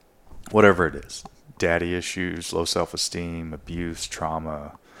 whatever it is, daddy issues, low self-esteem, abuse,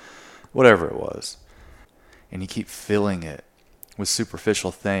 trauma, whatever it was, and you keep filling it with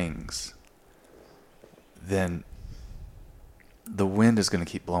superficial things, then the wind is going to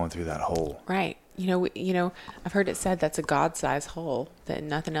keep blowing through that hole. Right. I've heard it said that's a God-sized hole that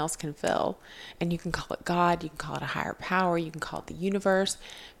nothing else can fill. And you can call it God, you can call it a higher power, you can call it the universe,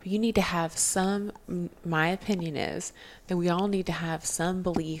 but you need to have my opinion is that we all need to have some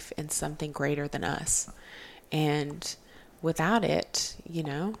belief in something greater than us. And without it,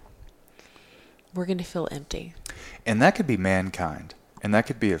 we're going to feel empty. And that could be mankind. And that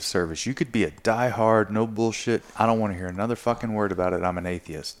could be of service. You could be a diehard, no bullshit, I don't want to hear another fucking word about it, I'm an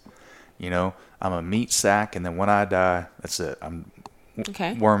atheist. I'm a meat sack, and then when I die, that's it. I'm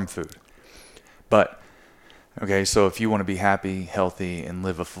worm food. But, okay, so if you want to be happy, healthy, and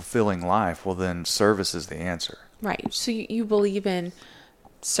live a fulfilling life, well, then service is the answer. Right. So you believe in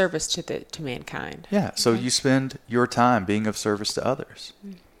service to mankind. Yeah, so you spend your time being of service to others.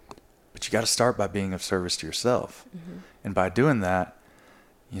 Mm-hmm. But you got to start by being of service to yourself. Mm-hmm. And by doing that,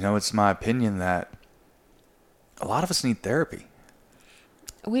 it's my opinion that a lot of us need therapy.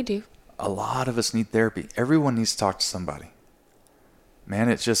 We do. A lot of us need therapy. Everyone needs to talk to somebody. Man,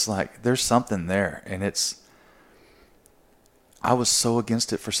 it's just like there's something there. And I was so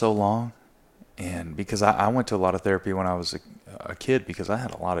against it for so long. And because I went to a lot of therapy when I was a kid because I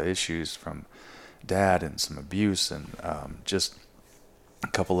had a lot of issues from dad and some abuse and just a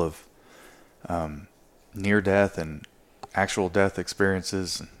couple of near-death and actual death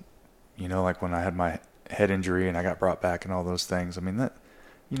experiences. Like when I had my head injury and I got brought back and all those things. I mean, that,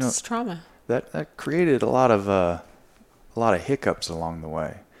 it's trauma. That created a lot of hiccups along the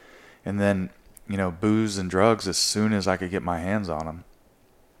way. And then, booze and drugs as soon as I could get my hands on them.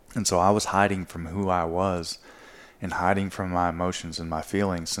 And so I was hiding from who I was and hiding from my emotions and my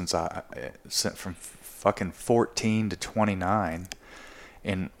feelings since from fucking 14 to 29.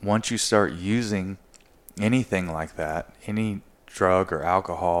 And once you start using anything like that, any drug or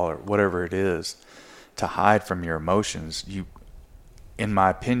alcohol or whatever it is, to hide from your emotions, you, in my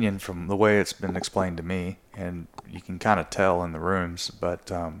opinion, from the way it's been explained to me, and you can kind of tell in the rooms,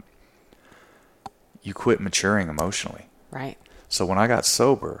 but you quit maturing emotionally. Right. So when I got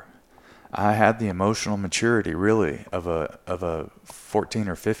sober, I had the emotional maturity really of a 14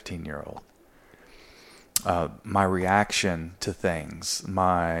 or 15 year old. My reaction to things,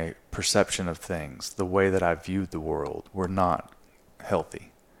 my perception of things, the way that I viewed the world were not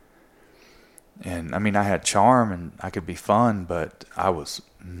healthy. And I mean, I had charm and I could be fun, but I was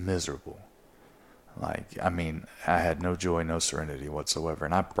miserable. I had no joy, no serenity whatsoever.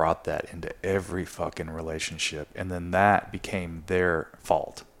 And I brought that into every fucking relationship. And then that became their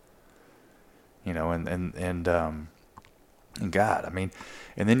fault. And God,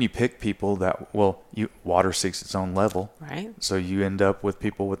 and then you pick people that, water seeks its own level. Right. So you end up with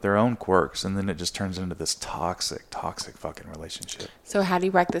people with their own quirks, and then it just turns into this toxic fucking relationship. So how do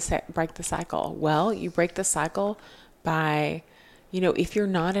you break the cycle? Well, you break the cycle by, if you're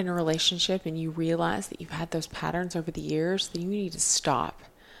not in a relationship and you realize that you've had those patterns over the years, then you need to stop.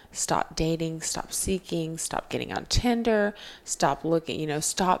 Stop dating, stop seeking, stop getting on Tinder, stop looking,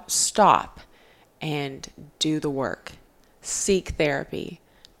 stop and do the work. Seek therapy,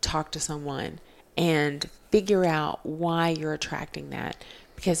 talk to someone, and figure out why you're attracting that.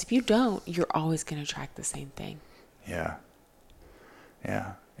 Because if you don't, you're always going to attract the same thing. Yeah.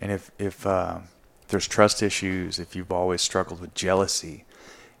 Yeah. And if there's trust issues, if you've always struggled with jealousy,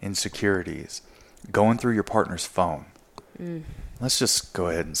 insecurities, going through your partner's phone, let's just go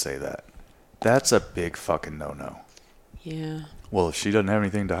ahead and say that. That's a big fucking no-no. Yeah. Well, if she doesn't have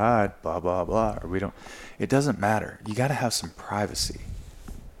anything to hide, blah, blah, blah, or it doesn't matter. You got to have some privacy.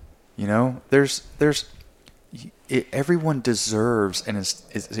 Everyone deserves, and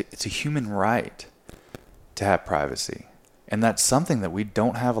it's a human right to have privacy. And that's something that we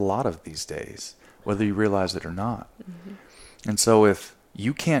don't have a lot of these days, whether you realize it or not. Mm-hmm. And so if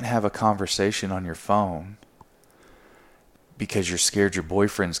you can't have a conversation on your phone because you're scared your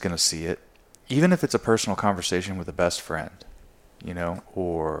boyfriend's going to see it, even if it's a personal conversation with a best friend,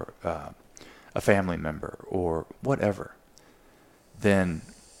 or a family member or whatever, then,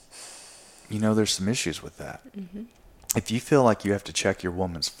 there's some issues with that. Mm-hmm. if you feel like you have to check your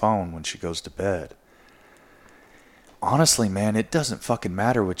woman's phone when she goes to bed, honestly, man, it doesn't fucking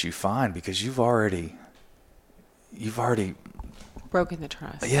matter what you find, because you've already Broken the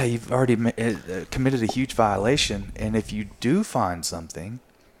trust. yeah, you've already committed a huge violation. And if you do find something,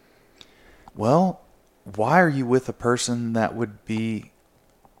 well, why are you with a person that would be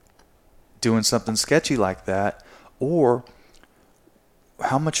doing something sketchy like that? Or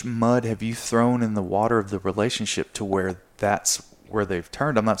how much mud have you thrown in the water of the relationship to where that's where they've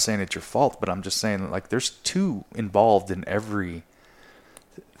turned? I'm not saying it's your fault, but I'm just saying, like, there's two involved in every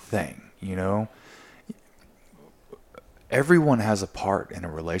thing, you know? Everyone has a part in a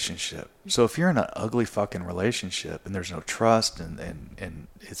relationship. So if you're in an ugly fucking relationship and there's no trust and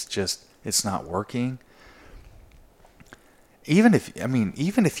it's not working, even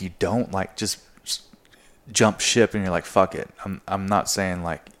if you don't, like, just jump ship and you're like, fuck it. I'm not saying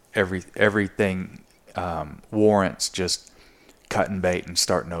like everything warrants just cutting bait and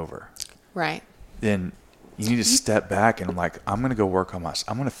starting over. Right. Then you need to step back and I'm going to go work on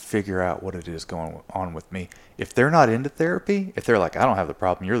I'm going to figure out what it is going on with me. If they're not into therapy, if they're like, I don't have the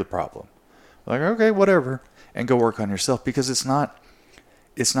problem, you're the problem. Like, okay, whatever. And go work on yourself, because it's not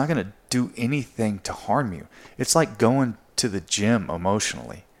going to do anything to harm you. It's like going to the gym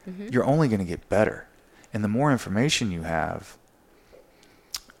emotionally. Mm-hmm. You're only going to get better. And the more information you have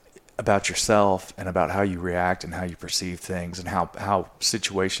about yourself and about how you react and how you perceive things and how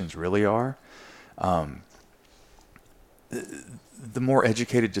situations really are, the more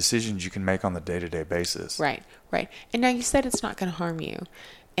educated decisions you can make on the day-to-day basis. Right. And now you said it's not going to harm you.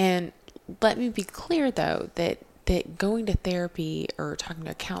 And let me be clear, though, that going to therapy or talking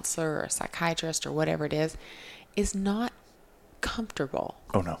to a counselor or a psychiatrist or whatever it is not comfortable.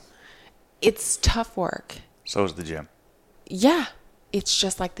 Oh, no. It's tough work. So is the gym. Yeah. It's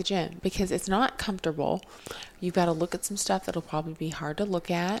just like the gym, because it's not comfortable. You've got to look at some stuff that'll probably be hard to look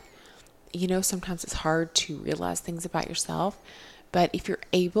at. You know, sometimes it's hard to realize things about yourself. But if you're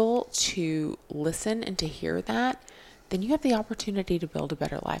able to listen and to hear that, then you have the opportunity to build a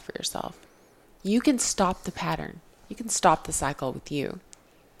better life for yourself. You can stop the pattern. You can stop the cycle with you.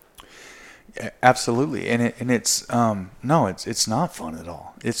 Absolutely. And it's it's not fun at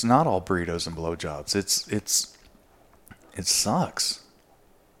all. It's not all burritos and blowjobs. It sucks.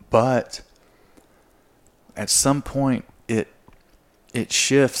 But at some point it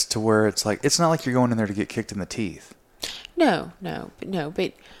shifts to where it's like, it's not like you're going in there to get kicked in the teeth. No,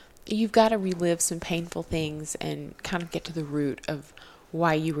 but you've got to relive some painful things and kind of get to the root of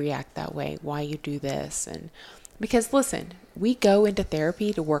why you react that way, why you do this. And because listen, we go into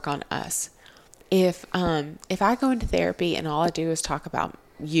therapy to work on us. If I go into therapy and all I do is talk about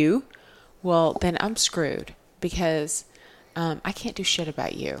you, well, then I'm screwed, because I can't do shit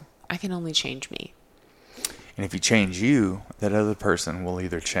about you. I can only change me. And if you change you, that other person will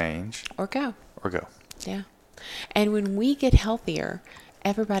either change or go. Yeah. And when we get healthier,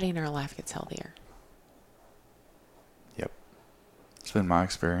 everybody in our life gets healthier. Yep. It's been my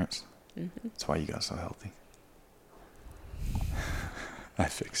experience. Mm-hmm. That's why you got so healthy. I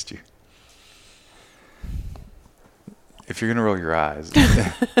fixed you. If you're going to roll your eyes,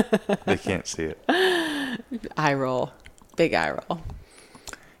 they can't see it. Eye roll. Big eye roll.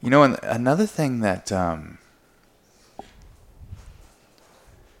 You know, and another thing that,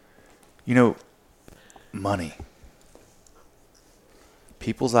 money.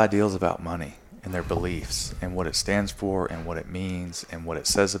 People's ideals about money and their beliefs and what it stands for and what it means and what it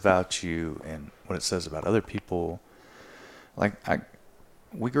says about you and what it says about other people.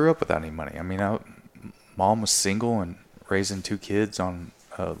 We grew up without any money. I mean, mom was single and raising 2 kids on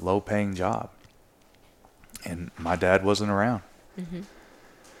a low-paying job, and my dad wasn't around. Mm-hmm.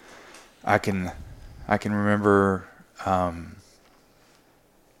 I can remember.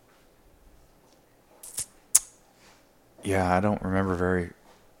 I don't remember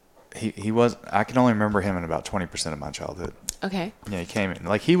he was. I can only remember him in about 20% of my childhood. Okay. Yeah, he came in.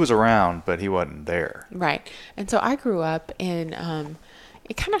 Like, he was around, but he wasn't there. Right. And so I grew up and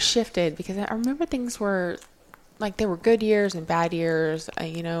it kind of shifted, because I remember things were like, there were good years and bad years,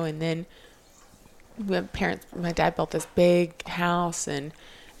 and then my dad built this big house, and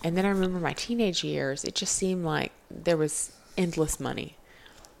then I remember my teenage years, it just seemed like there was endless money.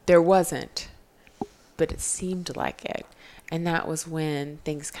 There wasn't, but it seemed like it. And that was when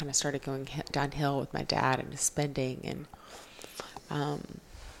things kind of started going downhill with my dad and his spending, and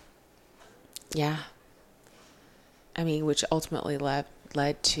which ultimately led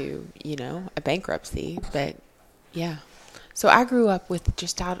to, a bankruptcy. But yeah, so I grew up with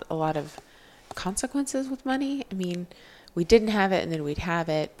just a lot of consequences with money. I mean, we didn't have it and then we'd have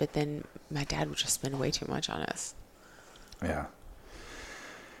it, but then my dad would just spend way too much on us. Yeah.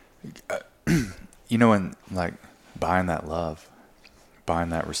 You know, and like buying that love, buying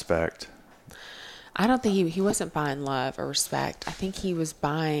that respect. I don't think he wasn't buying love or respect. I think he was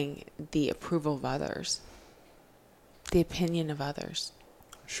buying the approval of others, the opinion of others.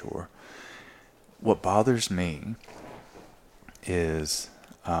 Sure. What bothers me is,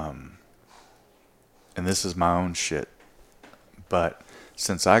 and this is my own shit, but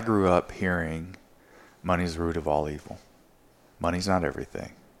since I grew up hearing money's the root of all evil, money's not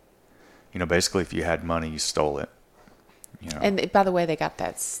everything. You know, basically, if you had money, you stole it. You know. And by the way, they got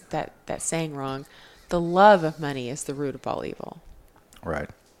that saying wrong. The love of money is the root of all evil. Right.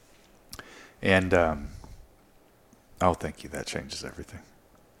 And, oh, thank you. That changes everything.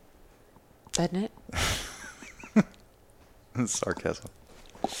 Doesn't it? Sarcasm.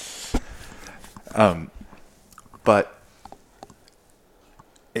 But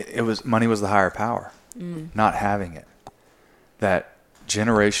it was, money was the higher power. Not having it. That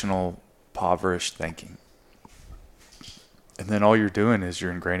generational impoverished thinking. And then all you're doing is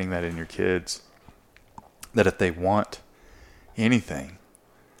you're ingraining that in your kids, that if they want anything,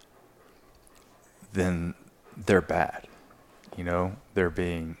 then they're bad. You know, they're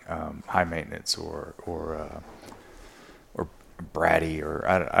being high maintenance or bratty, or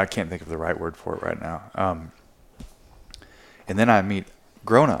I can't think of the right word for it right now. And then I meet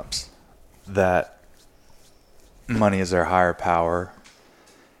grown-ups that money is their higher power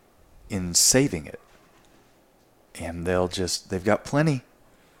in saving it. And they've got plenty.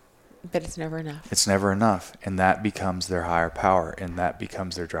 But it's never enough. It's never enough. And that becomes their higher power, and that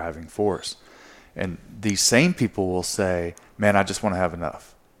becomes their driving force. And these same people will say, man, I just want to have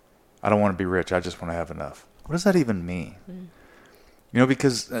enough. I don't want to be rich. I just want to have enough. What does that even mean? You know,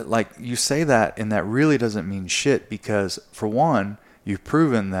 because like you say that, and that really doesn't mean shit, because for one, you've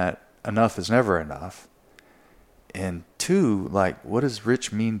proven that enough is never enough. And two, like, what does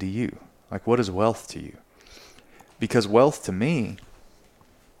rich mean to you? Like, what is wealth to you? Because wealth to me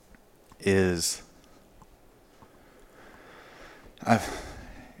is,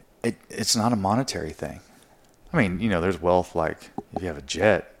 it's not a monetary thing. I mean, you know, there's wealth like if you have a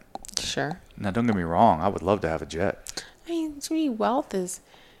jet. Sure. Now, don't get me wrong. I would love to have a jet. I mean, to me, wealth is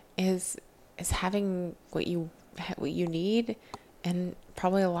having what you need, and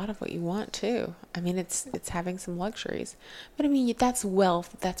probably a lot of what you want too. I mean, it's having some luxuries, but I mean, that's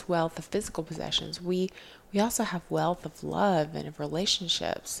wealth. That's wealth of physical possessions. We also have wealth of love and of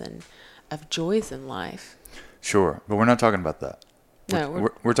relationships and of joys in life. Sure, but we're not talking about that. No,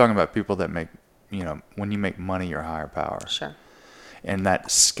 we're talking about people that make, you know, when you make money, your higher power. Sure. And that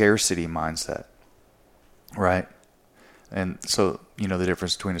scarcity mindset, right? And so, you know, the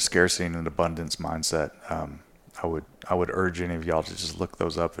difference between a scarcity and an abundance mindset, I would urge any of y'all to just look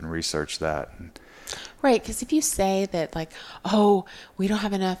those up and research that. Right, because if you say that, like, oh, we don't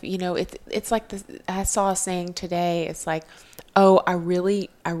have enough, you know, it's like this. I saw a saying today. It's like, oh, I really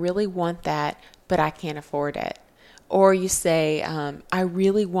want that, but I can't afford it. Or you say, I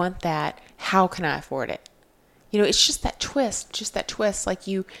really want that. How can I afford it? You know, it's just that twist. Like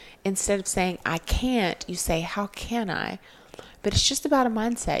you, instead of saying I can't, you say, how can I? But it's just about a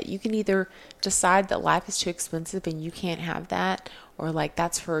mindset. You can either decide that life is too expensive and you can't have that, or like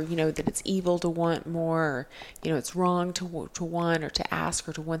that's for, you know, that it's evil to want more, or, you know, it's wrong to want or to ask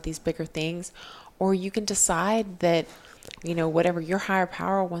or to want these bigger things. Or you can decide that, you know, whatever your higher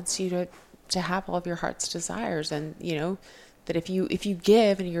power wants you to have all of your heart's desires. And, you know, that if you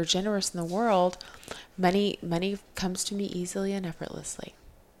give and you're generous in the world, money comes to me easily and effortlessly.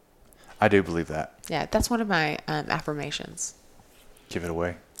 I do believe that. Yeah, that's one of my affirmations. Give it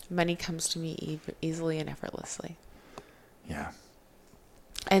away. Money comes to me easily and effortlessly. Yeah.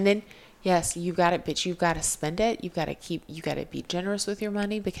 And then, yes, you got it, but you've got to spend it. You got to be generous with your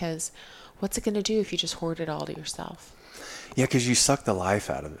money, because what's it going to do if you just hoard it all to yourself? Yeah, because you suck the life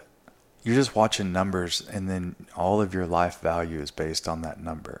out of it. You're just watching numbers, and then all of your life value is based on that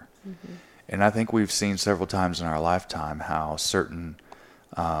number. Mm-hmm. And I think we've seen several times in our lifetime how certain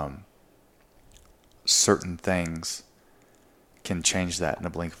things can change that in the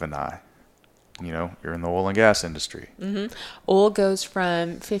blink of an eye. You know, you're in the oil and gas industry. Mm-hmm. Oil goes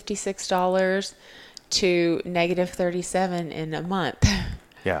from $56 to -37 in a month.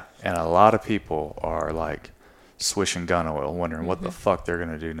 Yeah, and a lot of people are like swishing gun oil, wondering what the fuck they're going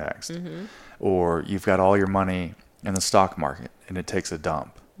to do next. Mm-hmm. Or you've got all your money in the stock market and it takes a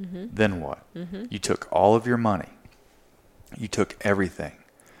dump. Mm-hmm. Then what? Mm-hmm. You took all of your money. You took everything.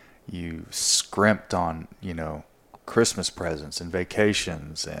 You scrimped on, you know, Christmas presents and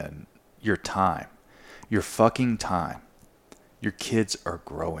vacations and your time. Your fucking time. Your kids are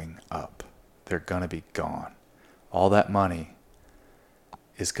growing up. They're going to be gone. all that money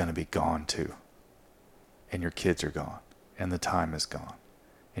is going to be gone too. And your kids are gone. And the time is gone.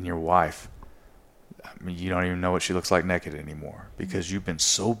 And your wife, I mean, you don't even know what she looks like naked anymore because you've been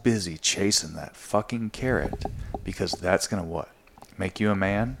so busy chasing that fucking carrot, because that's going to what? Make you a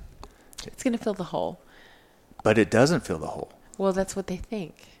man? It's going to fill the hole. But it doesn't fill the hole. Well, that's what they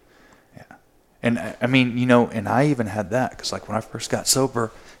think. Yeah. And I mean, you know, and I even had that because like when I first got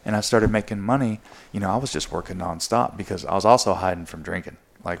sober and I started making money, you know, I was just working nonstop because I was also hiding from drinking.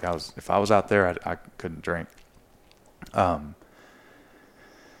 Like if I was out there, I couldn't drink.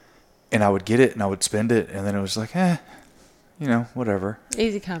 And I would get it and I would spend it, and then it was like, you know, whatever.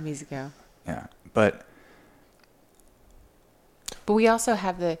 Easy come, easy go. Yeah. But we also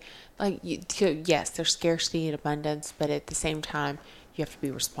have yes, there's scarcity and abundance, but at the same time, you have to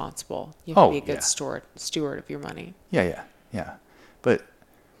be responsible. You have to be a good steward of your money. Yeah. But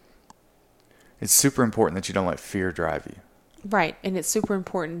it's super important that you don't let fear drive you. Right. And it's super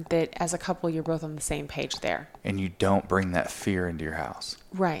important that as a couple, you're both on the same page there. And you don't bring that fear into your house.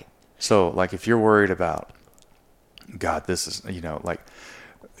 Right. So, like, if you're worried about, God, this is, you know, like,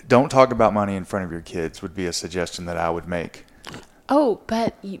 don't talk about money in front of your kids would be a suggestion that I would make. Oh,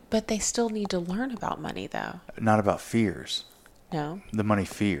 but they still need to learn about money, though. Not about fears. No. The money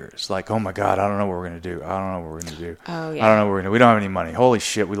fears. Like, oh, my God, I don't know what we're going to do. I don't know what we're going to do. Oh, yeah. I don't know what we're going to do. We don't have any money. Holy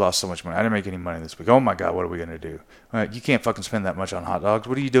shit, we lost so much money. I didn't make any money this week. Oh, my God, what are we going to do? You can't fucking spend that much on hot dogs.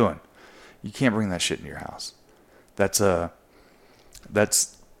 What are you doing? You can't bring that shit into your house. That's a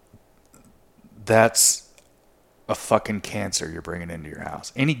fucking cancer you're bringing into your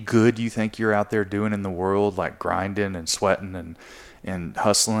house. Any good you think you're out there doing in the world, like grinding and sweating and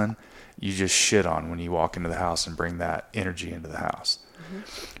hustling, you just shit on when you walk into the house and bring that energy into the house. Mm-hmm.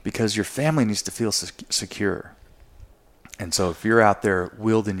 Because your family needs to feel secure. And so if you're out there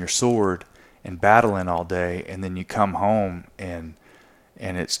wielding your sword and battling all day, and then you come home and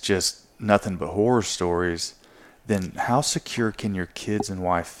it's just nothing but horror stories, then how secure can your kids and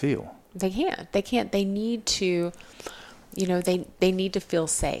wife feel? They can't. They need to, you know, they need to feel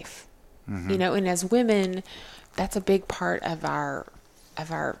safe. Mm-hmm. You know, and as women, that's a big part of our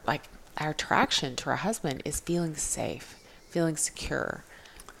like our attraction to our husband is feeling safe, feeling secure,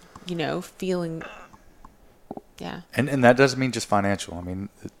 you know, feeling, yeah. And that doesn't mean just financial. I mean,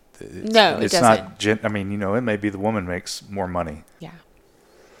 no, it doesn't. Not, I mean, you know, it may be the woman makes more money. Yeah.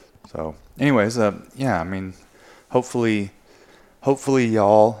 So anyways, yeah, I mean, hopefully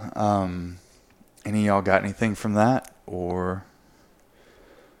y'all, any of y'all got anything from that? Or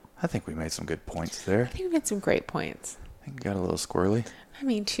I think we made some good points there. I think we made some great points. I think we got a little squirrely. I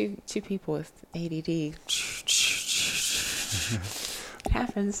mean, two people with ADD. It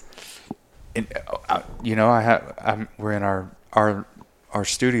happens. And, you know, we're in our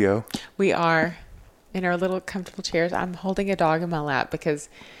studio. We are in our little comfortable chairs. I'm holding a dog in my lap because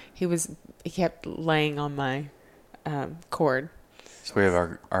he kept laying on my cord. So we have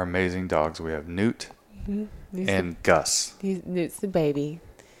our amazing dogs. We have Newt and Gus. Newt's the baby.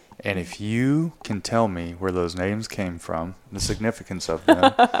 And if you can tell me where those names came from, the significance of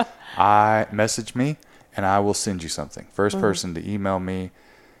them, message me and I will send you something. First person to email me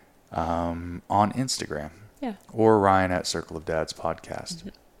on Instagram. Yeah. Or Ryan at Circle of Dads Podcast. Mm-hmm.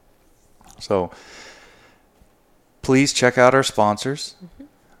 So please check out our sponsors.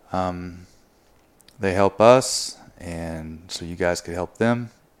 Mm-hmm. They help us, and so you guys could help them.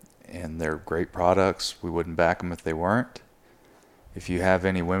 And they're great products. We wouldn't back them if they weren't. If you have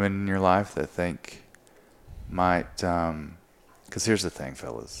any women in your life that think might, because here's the thing,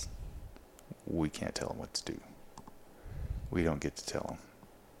 fellas, we can't tell them what to do. We don't get to tell them.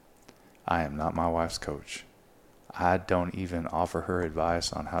 I am not my wife's coach. I don't even offer her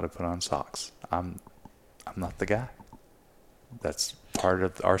advice on how to put on socks. I'm not the guy. That's part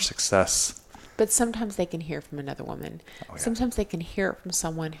of our success. But sometimes they can hear from another woman. Oh, yeah. Sometimes they can hear it from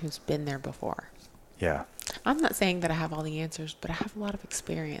someone who's been there before. Yeah. I'm not saying that I have all the answers, but I have a lot of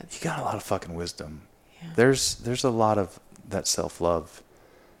experience. You got a lot of fucking wisdom. Yeah. There's a lot of that self-love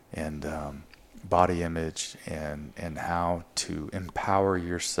and body image and how to empower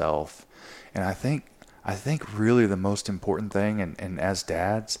yourself. And I think really the most important thing, and as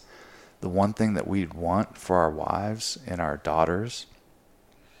dads, the one thing that we'd want for our wives and our daughters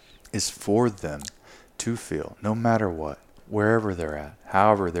is for them to feel, no matter what, wherever they're at,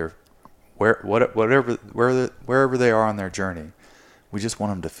 however they're, wherever they are on their journey, we just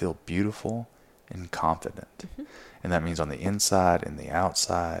want them to feel beautiful and confident. Mm-hmm. And that means on the inside and the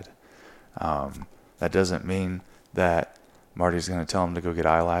outside. That doesn't mean that Marty's going to tell them to go get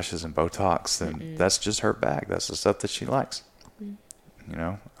eyelashes and Botox, and that's just her bag. That's the stuff that she likes. You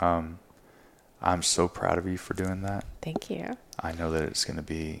know, I'm so proud of you for doing that. Thank you. I know that it's going to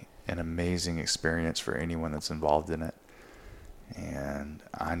be an amazing experience for anyone that's involved in it. And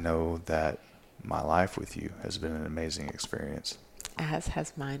I know that my life with you has been an amazing experience. As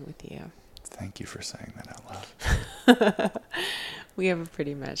has mine with you. Thank you for saying that out loud. We have a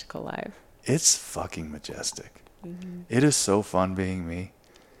pretty magical life. It's fucking majestic. Mm-hmm. It is so fun being me,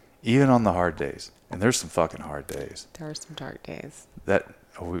 even on the hard days. And there's some fucking hard days. There are some dark days.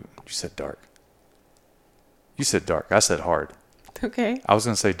 You said dark. You said dark. I said hard. Okay. I was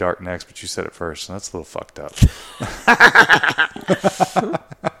going to say dark next, but you said it first, so that's a little fucked up.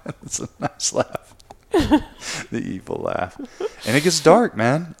 It's a nice laugh. The evil laugh. And it gets dark,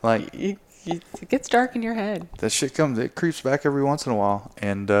 man. Like, It gets dark in your head. that shit it creeps back every once in a while.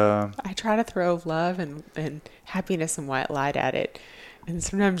 And I try to throw love and happiness and white light at it. And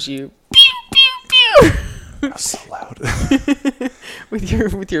sometimes you pew, pew, pew. that's so loud.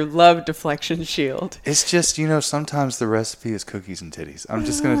 with your love deflection shield. It's just, sometimes the recipe is cookies and titties. I'm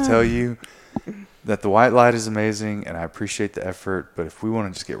just going to tell you that the white light is amazing, and I appreciate the effort. But if we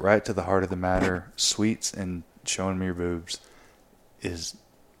want to just get right to the heart of the matter, sweets and showing me your boobs is...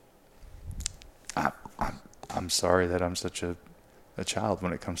 I'm sorry that I'm such a child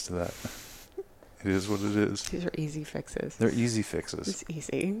when it comes to that. It is what it is. These are easy fixes. They're easy fixes. It's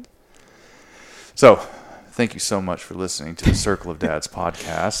easy. So, thank you so much for listening to the Circle of Dads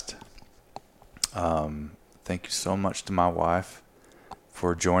podcast. Thank you so much to my wife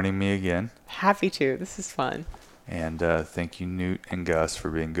for joining me again. Happy to. This is fun. And thank you, Newt and Gus, for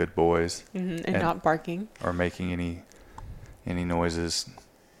being good boys. Mm-hmm. And not barking. Or making any noises.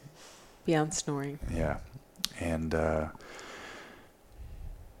 Beyond snoring. Yeah. And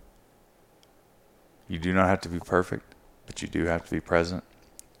you do not have to be perfect, but you do have to be present.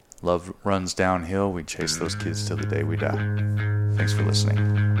 Love runs downhill. We chase those kids till the day we die. Thanks for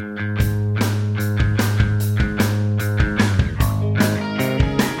listening.